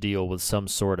they each deal with some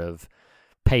sort of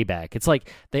payback. It's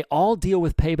like they all deal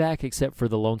with payback except for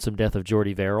the lonesome death of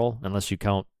Jordy Verrill, unless you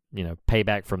count,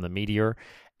 payback from the meteor,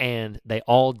 and they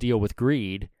all deal with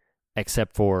greed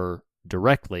except for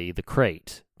directly the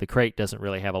crate. The crate doesn't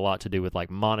really have a lot to do with like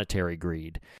monetary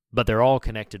greed, but they're all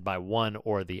connected by one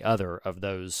or the other of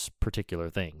those particular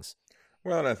things.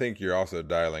 Well, and I think you're also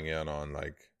dialing in on,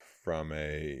 like, from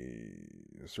a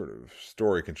sort of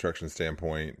story construction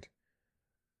standpoint,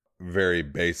 very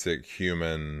basic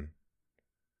human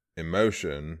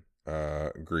emotion,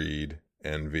 greed,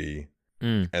 envy,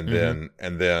 and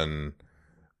then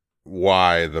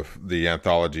why the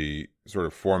anthology sort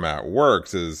of format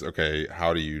works is, okay,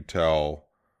 how do you tell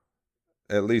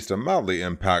at least a mildly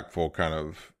impactful kind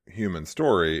of human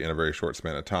story in a very short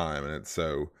span of time? And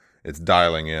it's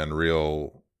dialing in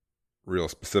real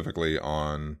specifically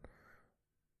on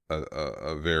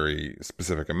a very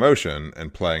specific emotion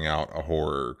and playing out a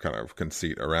horror kind of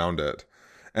conceit around it.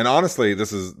 And honestly,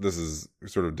 this is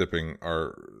sort of dipping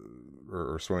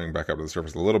or swimming back up to the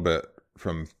surface a little bit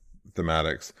from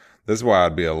thematics. This is why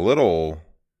I'd be a little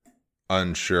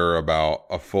unsure about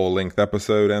a full-length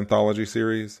episode anthology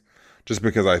series, just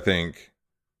because I think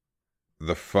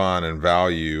the fun and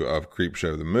value of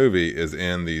Creepshow the movie is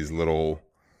in these little,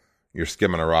 you're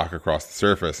skimming a rock across the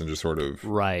surface and just sort of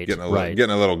getting a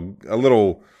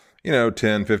little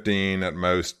 10, 15, at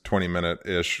most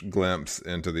 20-minute-ish glimpse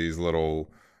into these little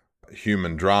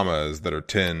human dramas that are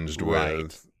tinged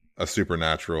with a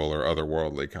supernatural or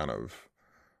otherworldly kind of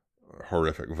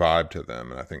horrific vibe to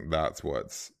them. And I think that's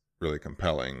what's really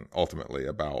compelling ultimately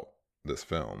about this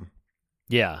film.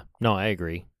 Yeah, no, I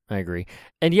agree.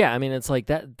 And yeah, I mean, it's like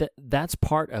that's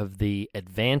part of the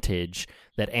advantage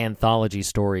that anthology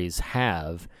stories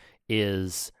have,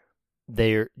 is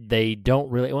they don't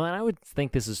really, well, and I would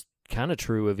think this is kind of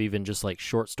true of even just like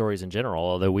short stories in general,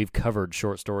 although we've covered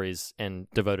short stories and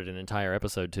devoted an entire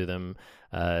episode to them.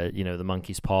 The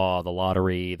Monkey's Paw, The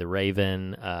Lottery, The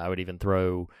Raven. I would even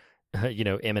throw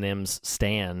Eminem's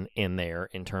Stan in there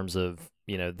in terms of,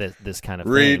 this kind of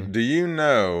thing. Reed, do you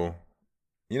know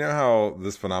how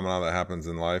this phenomenon that happens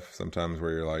in life sometimes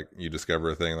where you're like, you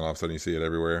discover a thing and then all of a sudden you see it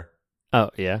everywhere? Oh,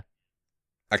 yeah.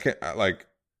 I can't, like,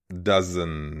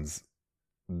 dozens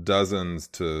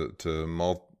to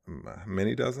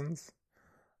many dozens?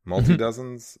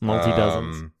 Multi-dozens?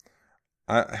 Multi-dozens.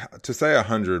 To say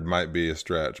 100 might be a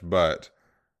stretch, but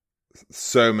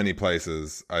so many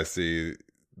places I see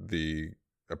the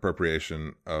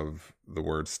appropriation of the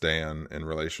word stan in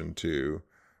relation to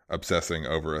obsessing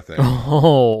over a thing.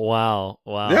 Oh, wow.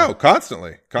 Yeah,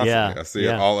 constantly. Yeah, I see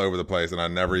it all over the place, and I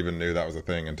never even knew that was a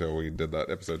thing until we did that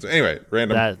episode. So anyway,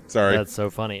 random. Sorry. That's so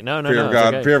funny. No. Fear of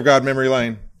God. Okay. Fear of God, memory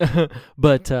lane.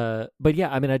 But yeah,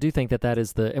 I mean, I do think that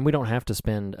is and we don't have to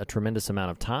spend a tremendous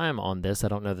amount of time on this. I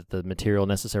don't know that the material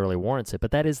necessarily warrants it,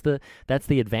 but that's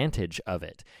the advantage of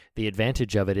it. The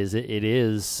advantage of it is it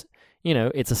is,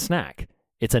 it's a snack.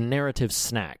 It's a narrative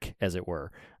snack, as it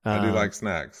were. I do like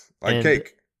snacks, like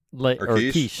cake. Or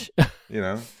quiche.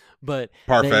 But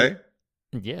parfait.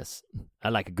 Yes, I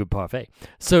like a good parfait.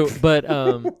 So, but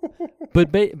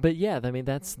yeah, I mean,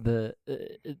 that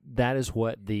is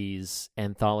what these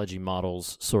anthology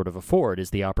models sort of afford, is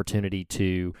the opportunity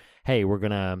to, hey, we're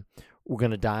gonna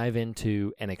dive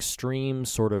into an extreme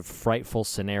sort of frightful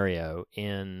scenario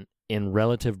in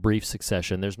relative brief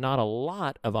succession. There's not a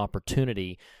lot of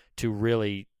opportunity to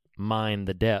really mine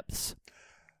the depths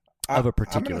of a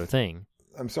particular thing.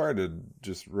 I'm sorry to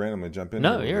just randomly jump in.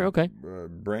 No, you're okay. A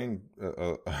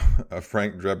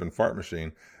Frank Drebin fart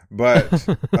machine. But,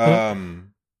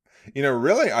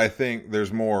 really, I think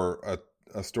there's more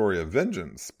a story of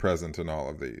vengeance present in all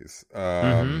of these.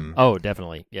 Oh,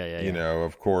 definitely. Yeah.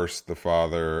 Of course, the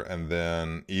father, and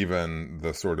then even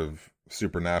the sort of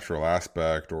supernatural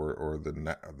aspect or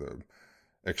the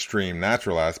extreme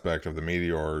natural aspect of the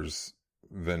meteor's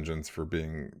vengeance for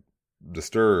being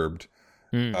disturbed.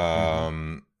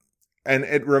 And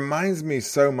it reminds me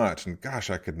so much, and gosh,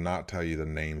 I could not tell you the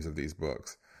names of these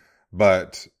books,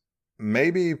 but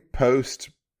maybe post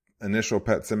Initial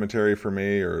Pet Cemetery for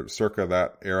me, or circa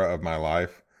that era of my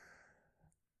life.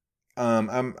 I'm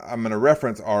going to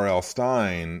reference R.L.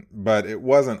 Stine, but it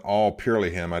wasn't all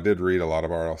purely him. I did read a lot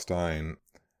of R.L. Stine,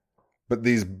 but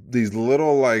these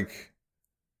little like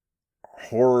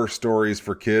horror stories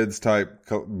for kids type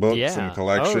books and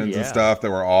collections and stuff that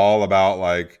were all about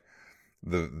like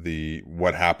the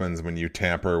what happens when you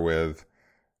tamper with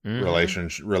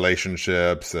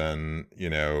relationships and,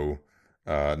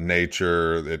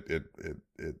 nature.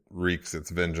 It wreaks its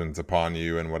vengeance upon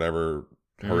you in whatever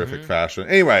horrific fashion.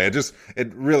 Anyway,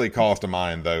 it really calls to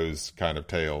mind those kind of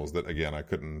tales that, again, I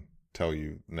couldn't tell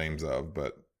you names of,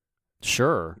 but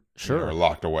sure are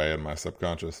locked away in my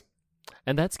subconscious.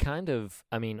 And that's kind of,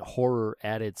 horror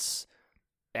at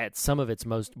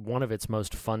one of its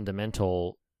most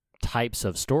fundamental types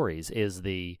of stories is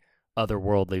the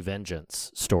otherworldly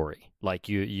vengeance story. Like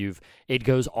it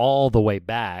goes all the way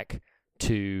back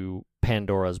to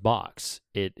Pandora's box.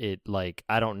 It like,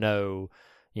 I don't know,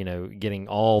 getting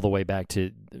all the way back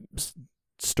to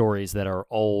stories that are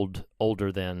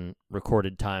older than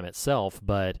recorded time itself,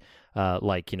 but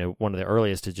one of the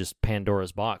earliest is just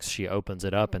Pandora's box. She opens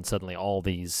it up and suddenly all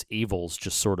these evils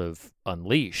just sort of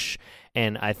unleash.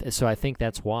 And so I think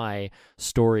that's why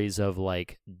stories of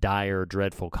like dire,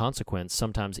 dreadful consequence,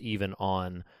 sometimes even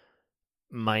on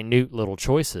minute little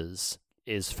choices,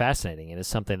 is fascinating, and is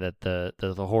something that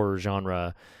the horror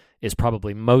genre is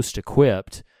probably most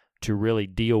equipped to really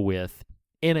deal with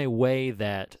in a way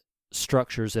that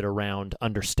structures it around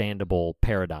understandable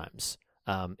paradigms,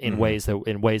 in ways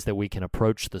that we can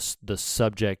approach the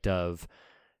subject of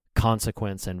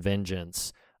consequence and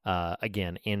vengeance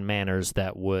again in manners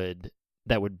that would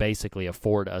basically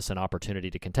afford us an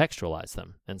opportunity to contextualize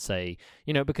them and say,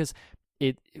 because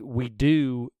we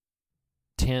do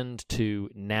tend to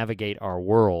navigate our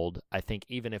world, I think,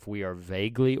 even if we are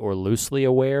vaguely or loosely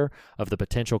aware of the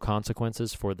potential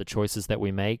consequences for the choices that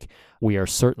we make, we are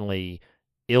certainly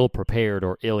ill-prepared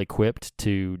or ill-equipped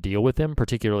to deal with them,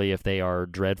 particularly if they are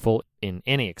dreadful in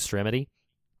any extremity.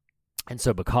 And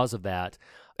so because of that,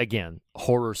 again,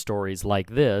 horror stories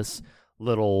like this,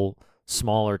 little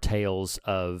smaller tales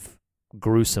of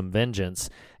gruesome vengeance,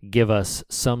 give us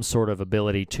some sort of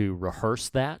ability to rehearse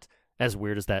that. As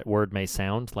weird as that word may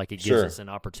sound, like it gives us an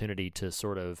opportunity to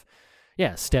sort of,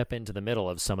 step into the middle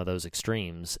of some of those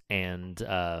extremes, and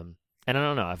I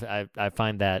don't know, I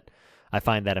find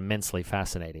that immensely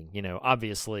fascinating.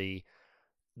 Obviously,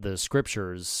 the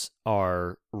scriptures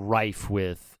are rife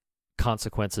with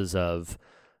consequences of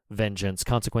vengeance,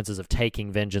 consequences of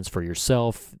taking vengeance for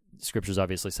yourself. Scriptures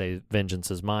obviously say,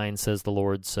 vengeance is mine, says the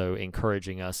Lord, so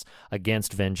encouraging us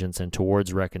against vengeance and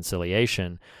towards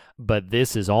reconciliation. But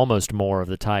this is almost more of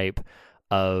the type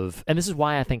of, and this is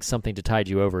why I think Something to Tide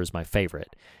You Over is my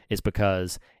favorite, is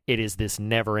because it is this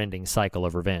never-ending cycle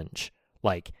of revenge.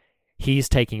 Like, he's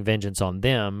taking vengeance on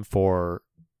them for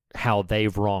how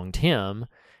they've wronged him,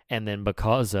 and then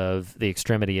because of the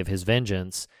extremity of his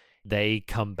vengeance, they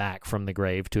come back from the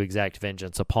grave to exact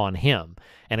vengeance upon him.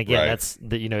 And again, that's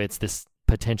it's this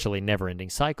potentially never-ending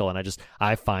cycle, and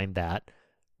I find that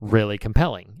really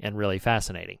compelling and really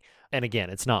fascinating. And again,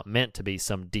 it's not meant to be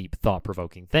some deep,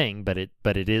 thought-provoking thing, but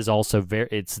it is also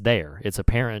it's there. It's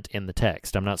apparent in the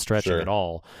text. I'm not stretching at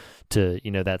all to,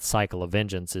 that cycle of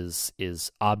vengeance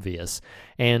is obvious.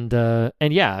 And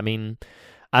yeah,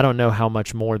 I don't know how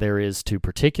much more there is to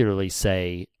particularly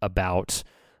say about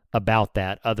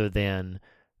that, other than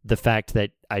the fact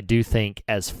that I do think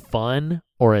as fun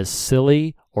or as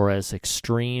silly or as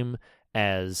extreme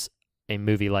as a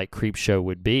movie like Creepshow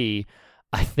would be,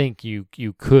 I think you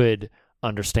could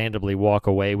understandably walk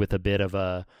away with a bit of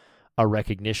a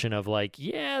recognition of like,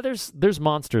 there's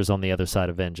monsters on the other side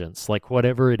of vengeance. Like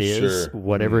whatever it is,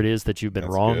 it is that you've been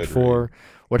wronged for,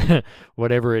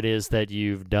 whatever it is that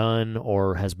you've done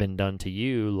or has been done to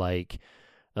you, like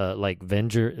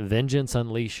vengeance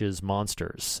unleashes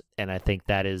monsters. And I think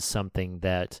that is something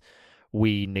that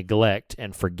we neglect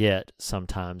and forget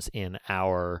sometimes in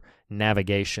our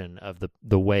navigation of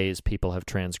the ways people have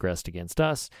transgressed against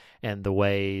us and the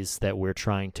ways that we're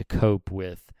trying to cope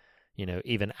with,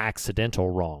 even accidental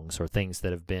wrongs or things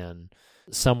that have been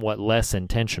somewhat less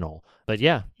intentional. But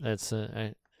yeah, that's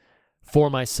for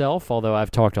myself, although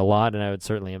I've talked a lot, and I would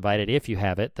certainly invite it if you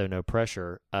have it, though no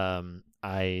pressure. For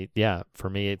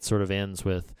me, it sort of ends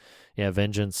with,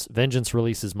 vengeance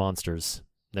releases monsters.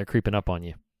 They're creeping up on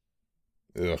you.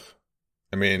 Ugh.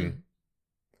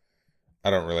 I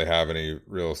don't really have any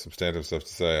real substantive stuff to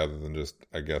say other than just,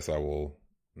 I guess I will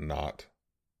not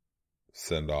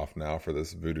send off now for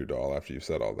this voodoo doll after you've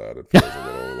said all that. It feels a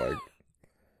little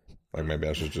like maybe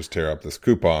I should just tear up this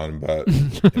coupon, but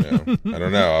I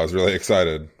don't know. I was really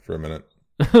excited for a minute.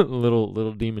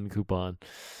 little demon coupon.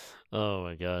 Oh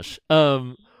my gosh.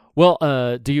 Well,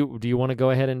 do you want to go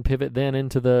ahead and pivot then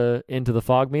into the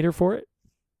fog meter for it?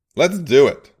 Let's do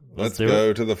it. Let's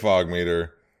go to the fog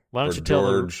meter. Why don't for you tell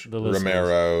George the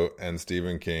Romero and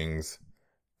Stephen King's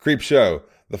Creepshow.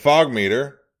 The fog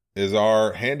meter is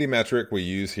our handy metric we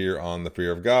use here on The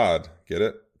Fear of God. Get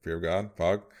it? Fear of God,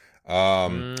 Fog.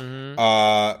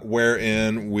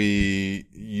 Wherein we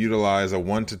utilize a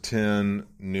 1 to 10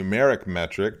 numeric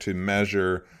metric to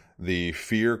measure the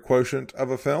fear quotient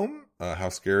of a film, how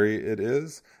scary it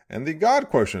is, and the God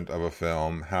quotient of a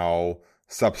film, how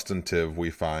substantive we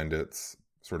find its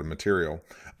sort of material.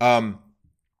 In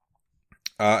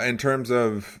terms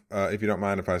of, if you don't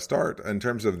mind if I start, in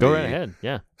terms of Go right ahead.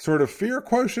 Yeah. Sort of fear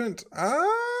quotient,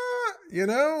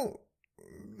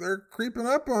 they're creeping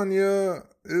up on you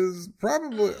is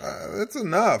probably, it's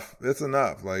enough. It's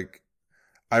enough. Like,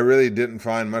 I really didn't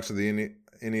find much of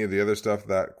any of the other stuff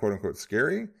that quote unquote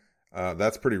scary.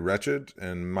 That's pretty wretched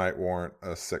and might warrant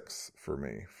a 6 for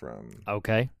me from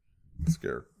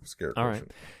scare quotient. All right.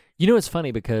 You know, it's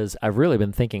funny because I've really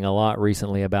been thinking a lot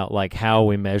recently about like how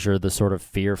we measure the sort of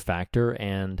fear factor,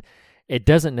 and it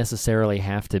doesn't necessarily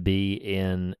have to be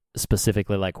in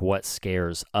specifically like what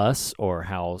scares us or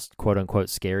how quote unquote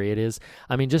scary it is.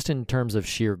 I mean, just in terms of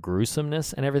sheer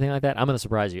gruesomeness and everything like that, I'm going to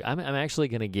surprise you. I'm actually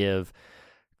going to give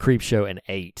Creepshow an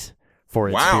 8 for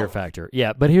its fear factor.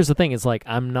 Yeah, but here's the thing. It's like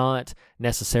I'm not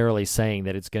necessarily saying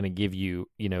that it's going to give you,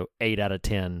 8 out of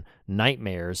 10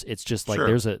 nightmares. It's just like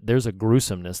there's a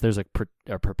gruesomeness. There's a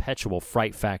perpetual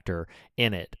fright factor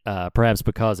in it, perhaps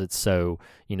because it's so,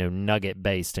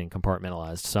 nugget-based and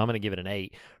compartmentalized. So I'm going to give it an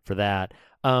 8 for that.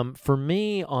 For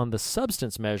me, on the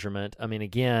substance measurement, I mean,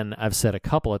 again, I've said a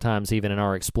couple of times, even in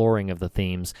our exploring of the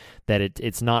themes, that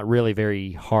it's not really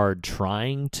very hard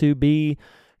trying to be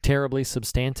terribly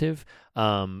substantive,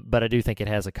 but I do think it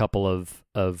has a couple of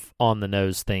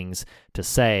on-the-nose things to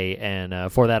say,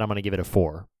 and for that, I'm going to give it a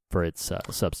 4 for its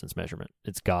substance measurement.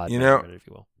 It's God measurement, if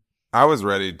you will. I was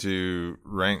ready to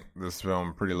rank this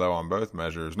film pretty low on both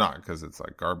measures, not because it's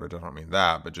like garbage, I don't mean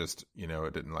that, but just,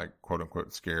 it didn't like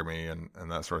quote-unquote scare me and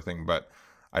that sort of thing, but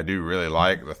I do really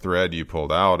like the thread you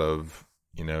pulled out of,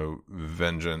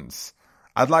 vengeance.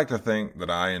 I'd like to think that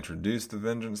I introduced the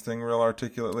vengeance thing real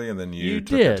articulately, and then you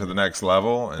took it to the next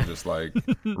level and just like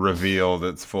revealed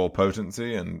its full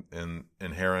potency and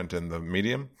inherent in the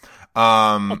medium.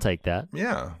 I'll take that.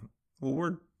 Yeah.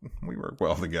 Well, we work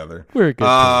well together. We're a good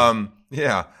team.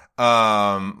 Yeah.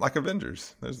 Like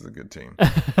Avengers. This is a good team.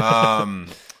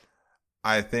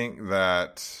 I think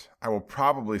that I will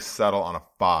probably settle on a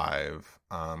 5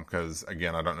 because,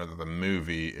 again, I don't know that the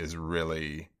movie is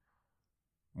really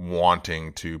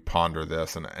wanting to ponder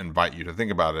this and invite you to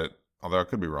think about it, although I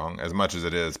could be wrong, as much as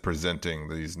it is presenting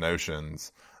these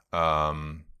notions. But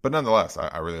nonetheless,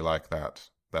 I really like that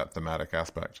thematic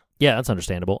aspect. Yeah, that's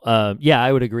understandable.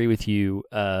 I would agree with you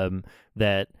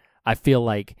that I feel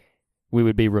like we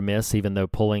would be remiss, even though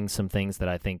pulling some things that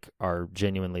I think are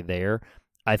genuinely there.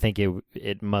 I think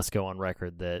it must go on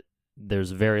record that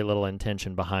there's very little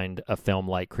intention behind a film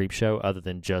like Creepshow other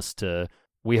than just to,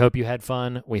 we hope you had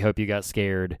fun, we hope you got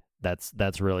scared.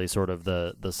 That's really sort of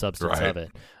the substance of it.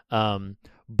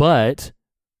 But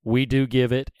we do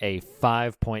give it a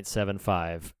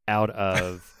 5.75 out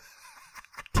of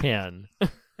 10.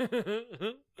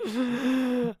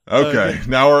 Okay,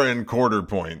 now we're in quarter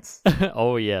points.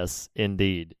 Oh yes,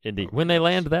 indeed. When they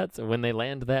land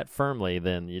that firmly,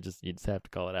 then you just have to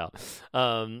call it out.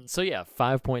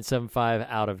 5.75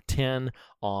 out of 10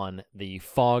 on the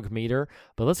fog meter.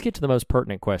 But let's get to the most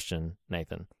pertinent question,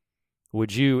 Nathan.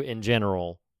 Would you, in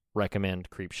general,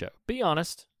 recommend Creepshow? Be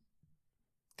honest.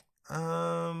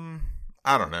 I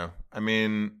don't know. I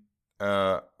mean,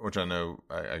 which I know.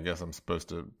 I guess I'm supposed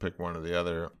to pick one or the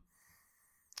other.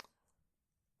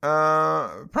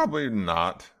 Probably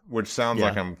not, which sounds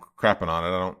like I'm crapping on it.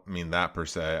 I don't mean that per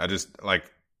se. I just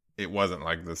it wasn't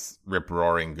like this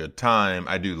rip-roaring good time.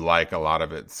 I do like a lot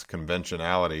of its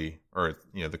conventionality or,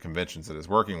 the conventions that it's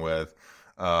working with.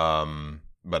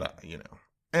 But,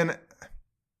 and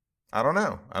I don't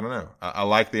know. I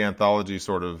like the anthology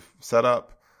sort of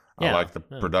setup. I like the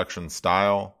production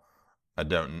style. I'll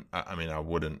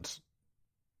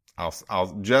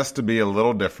just to be a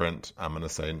little different, I'm going to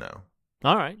say no.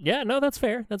 All right. Yeah, no, that's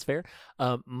fair.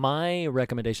 My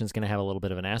recommendation is going to have a little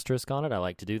bit of an asterisk on it. I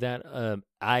like to do that.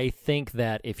 I think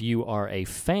that if you are a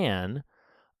fan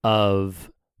of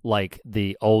like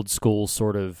the old school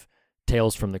sort of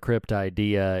Tales from the Crypt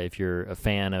idea, if you're a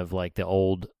fan of like the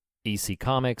old EC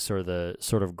comics or the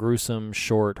sort of gruesome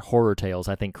short horror tales,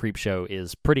 I think Creepshow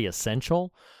is pretty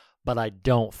essential. But I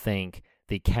don't think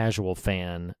the casual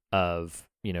fan of,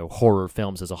 horror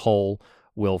films as a whole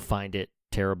will find it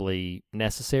terribly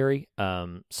necessary.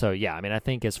 I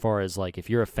think as far as like if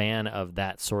you're a fan of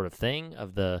that sort of thing,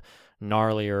 of the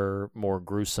gnarlier, more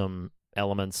gruesome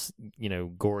elements,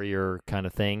 gorier kind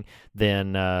of thing,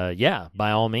 then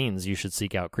by all means, you should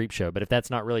seek out Creepshow. But if that's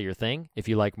not really your thing, if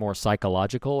you like more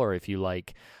psychological, or if you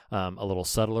like a little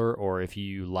subtler, or if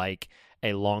you like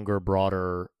a longer,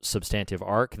 broader, substantive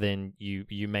arc, then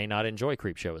you may not enjoy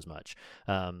Creepshow as much.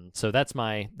 So that's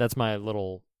my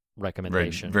little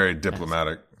recommendation. Very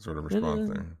diplomatic sort of response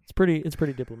there. It's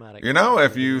pretty diplomatic.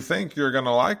 If you think you're going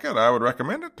to like it, I would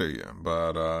recommend it to you.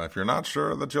 But if you're not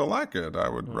sure that you'll like it, I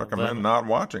would recommend not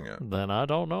watching it. Then I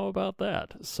don't know about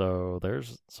that. So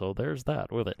there's that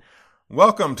with it.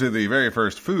 Welcome to the very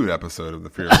first food episode of The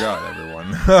Fear of God,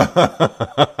 everyone.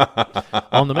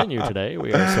 On the menu today,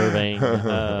 we are serving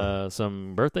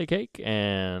some birthday cake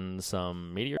and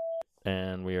some meteor,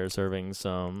 and we are serving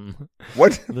some...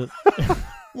 What?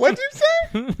 What'd you say?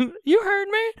 You heard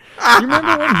me. You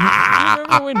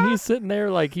remember when he's sitting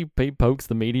there, like he pokes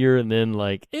the meteor, and then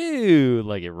like, ew,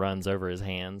 like it runs over his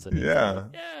hands. And yeah. Like,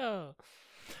 yeah.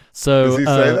 So does he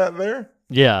say that there?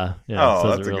 Yeah.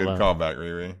 Oh, that's a good callback,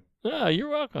 Riri. Yeah, you're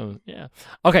welcome. Yeah.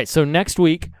 Okay, so next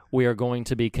week we are going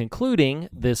to be concluding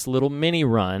this little mini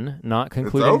run, not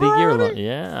concluding the year long.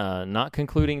 Yeah, not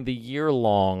concluding the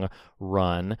year-long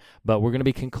run, but we're going to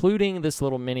be concluding this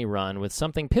little mini run with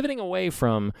something pivoting away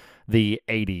from the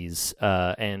 80s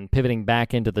and pivoting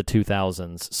back into the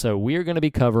 2000s. So we are going to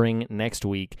be covering next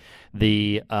week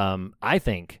the, I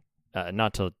think,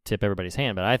 not to tip everybody's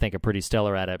hand, but I think a pretty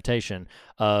stellar adaptation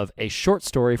of a short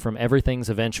story from Everything's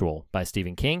Eventual by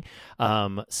Stephen King.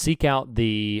 Seek out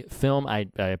the film. I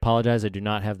apologize, I do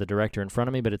not have the director in front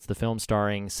of me, but it's the film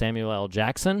starring Samuel L.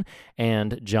 Jackson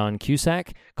and John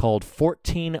Cusack called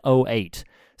 1408.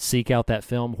 Seek out that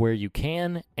film where you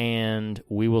can, and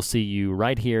we will see you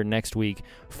right here next week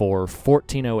for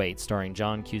 1408, starring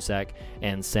John Cusack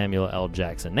and Samuel L.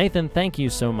 Jackson. Nathan, thank you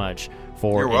so much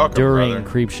for enduring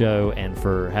Creepshow and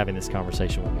for having this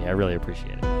conversation with me. I really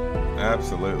appreciate it.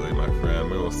 Absolutely, my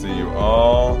friend. We will see you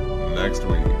all next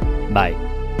week. Bye.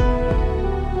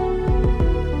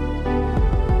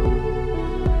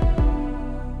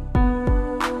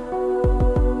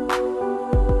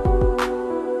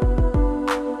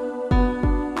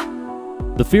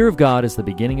 The fear of God is the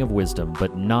beginning of wisdom,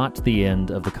 but not the end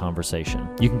of the conversation.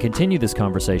 You can continue this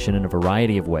conversation in a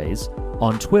variety of ways.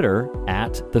 On Twitter,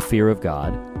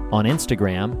 @TheFearOfGod. On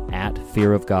Instagram,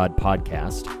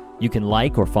 @FearOfGodPodcast. You can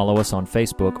like or follow us on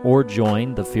Facebook or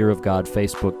join the Fear of God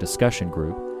Facebook discussion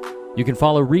group. You can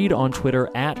follow Reed on Twitter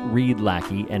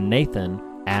 @ReedLackey and Nathan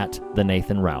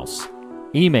 @TheNathanRouse.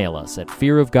 Email us at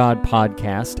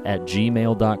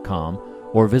fearofgodpodcast@gmail.com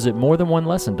or visit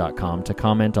morethanonelesson.com to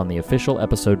comment on the official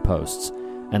episode posts.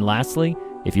 And lastly,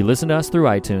 if you listen to us through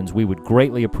iTunes, we would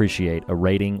greatly appreciate a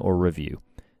rating or review.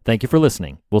 Thank you for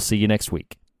listening. We'll see you next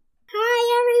week.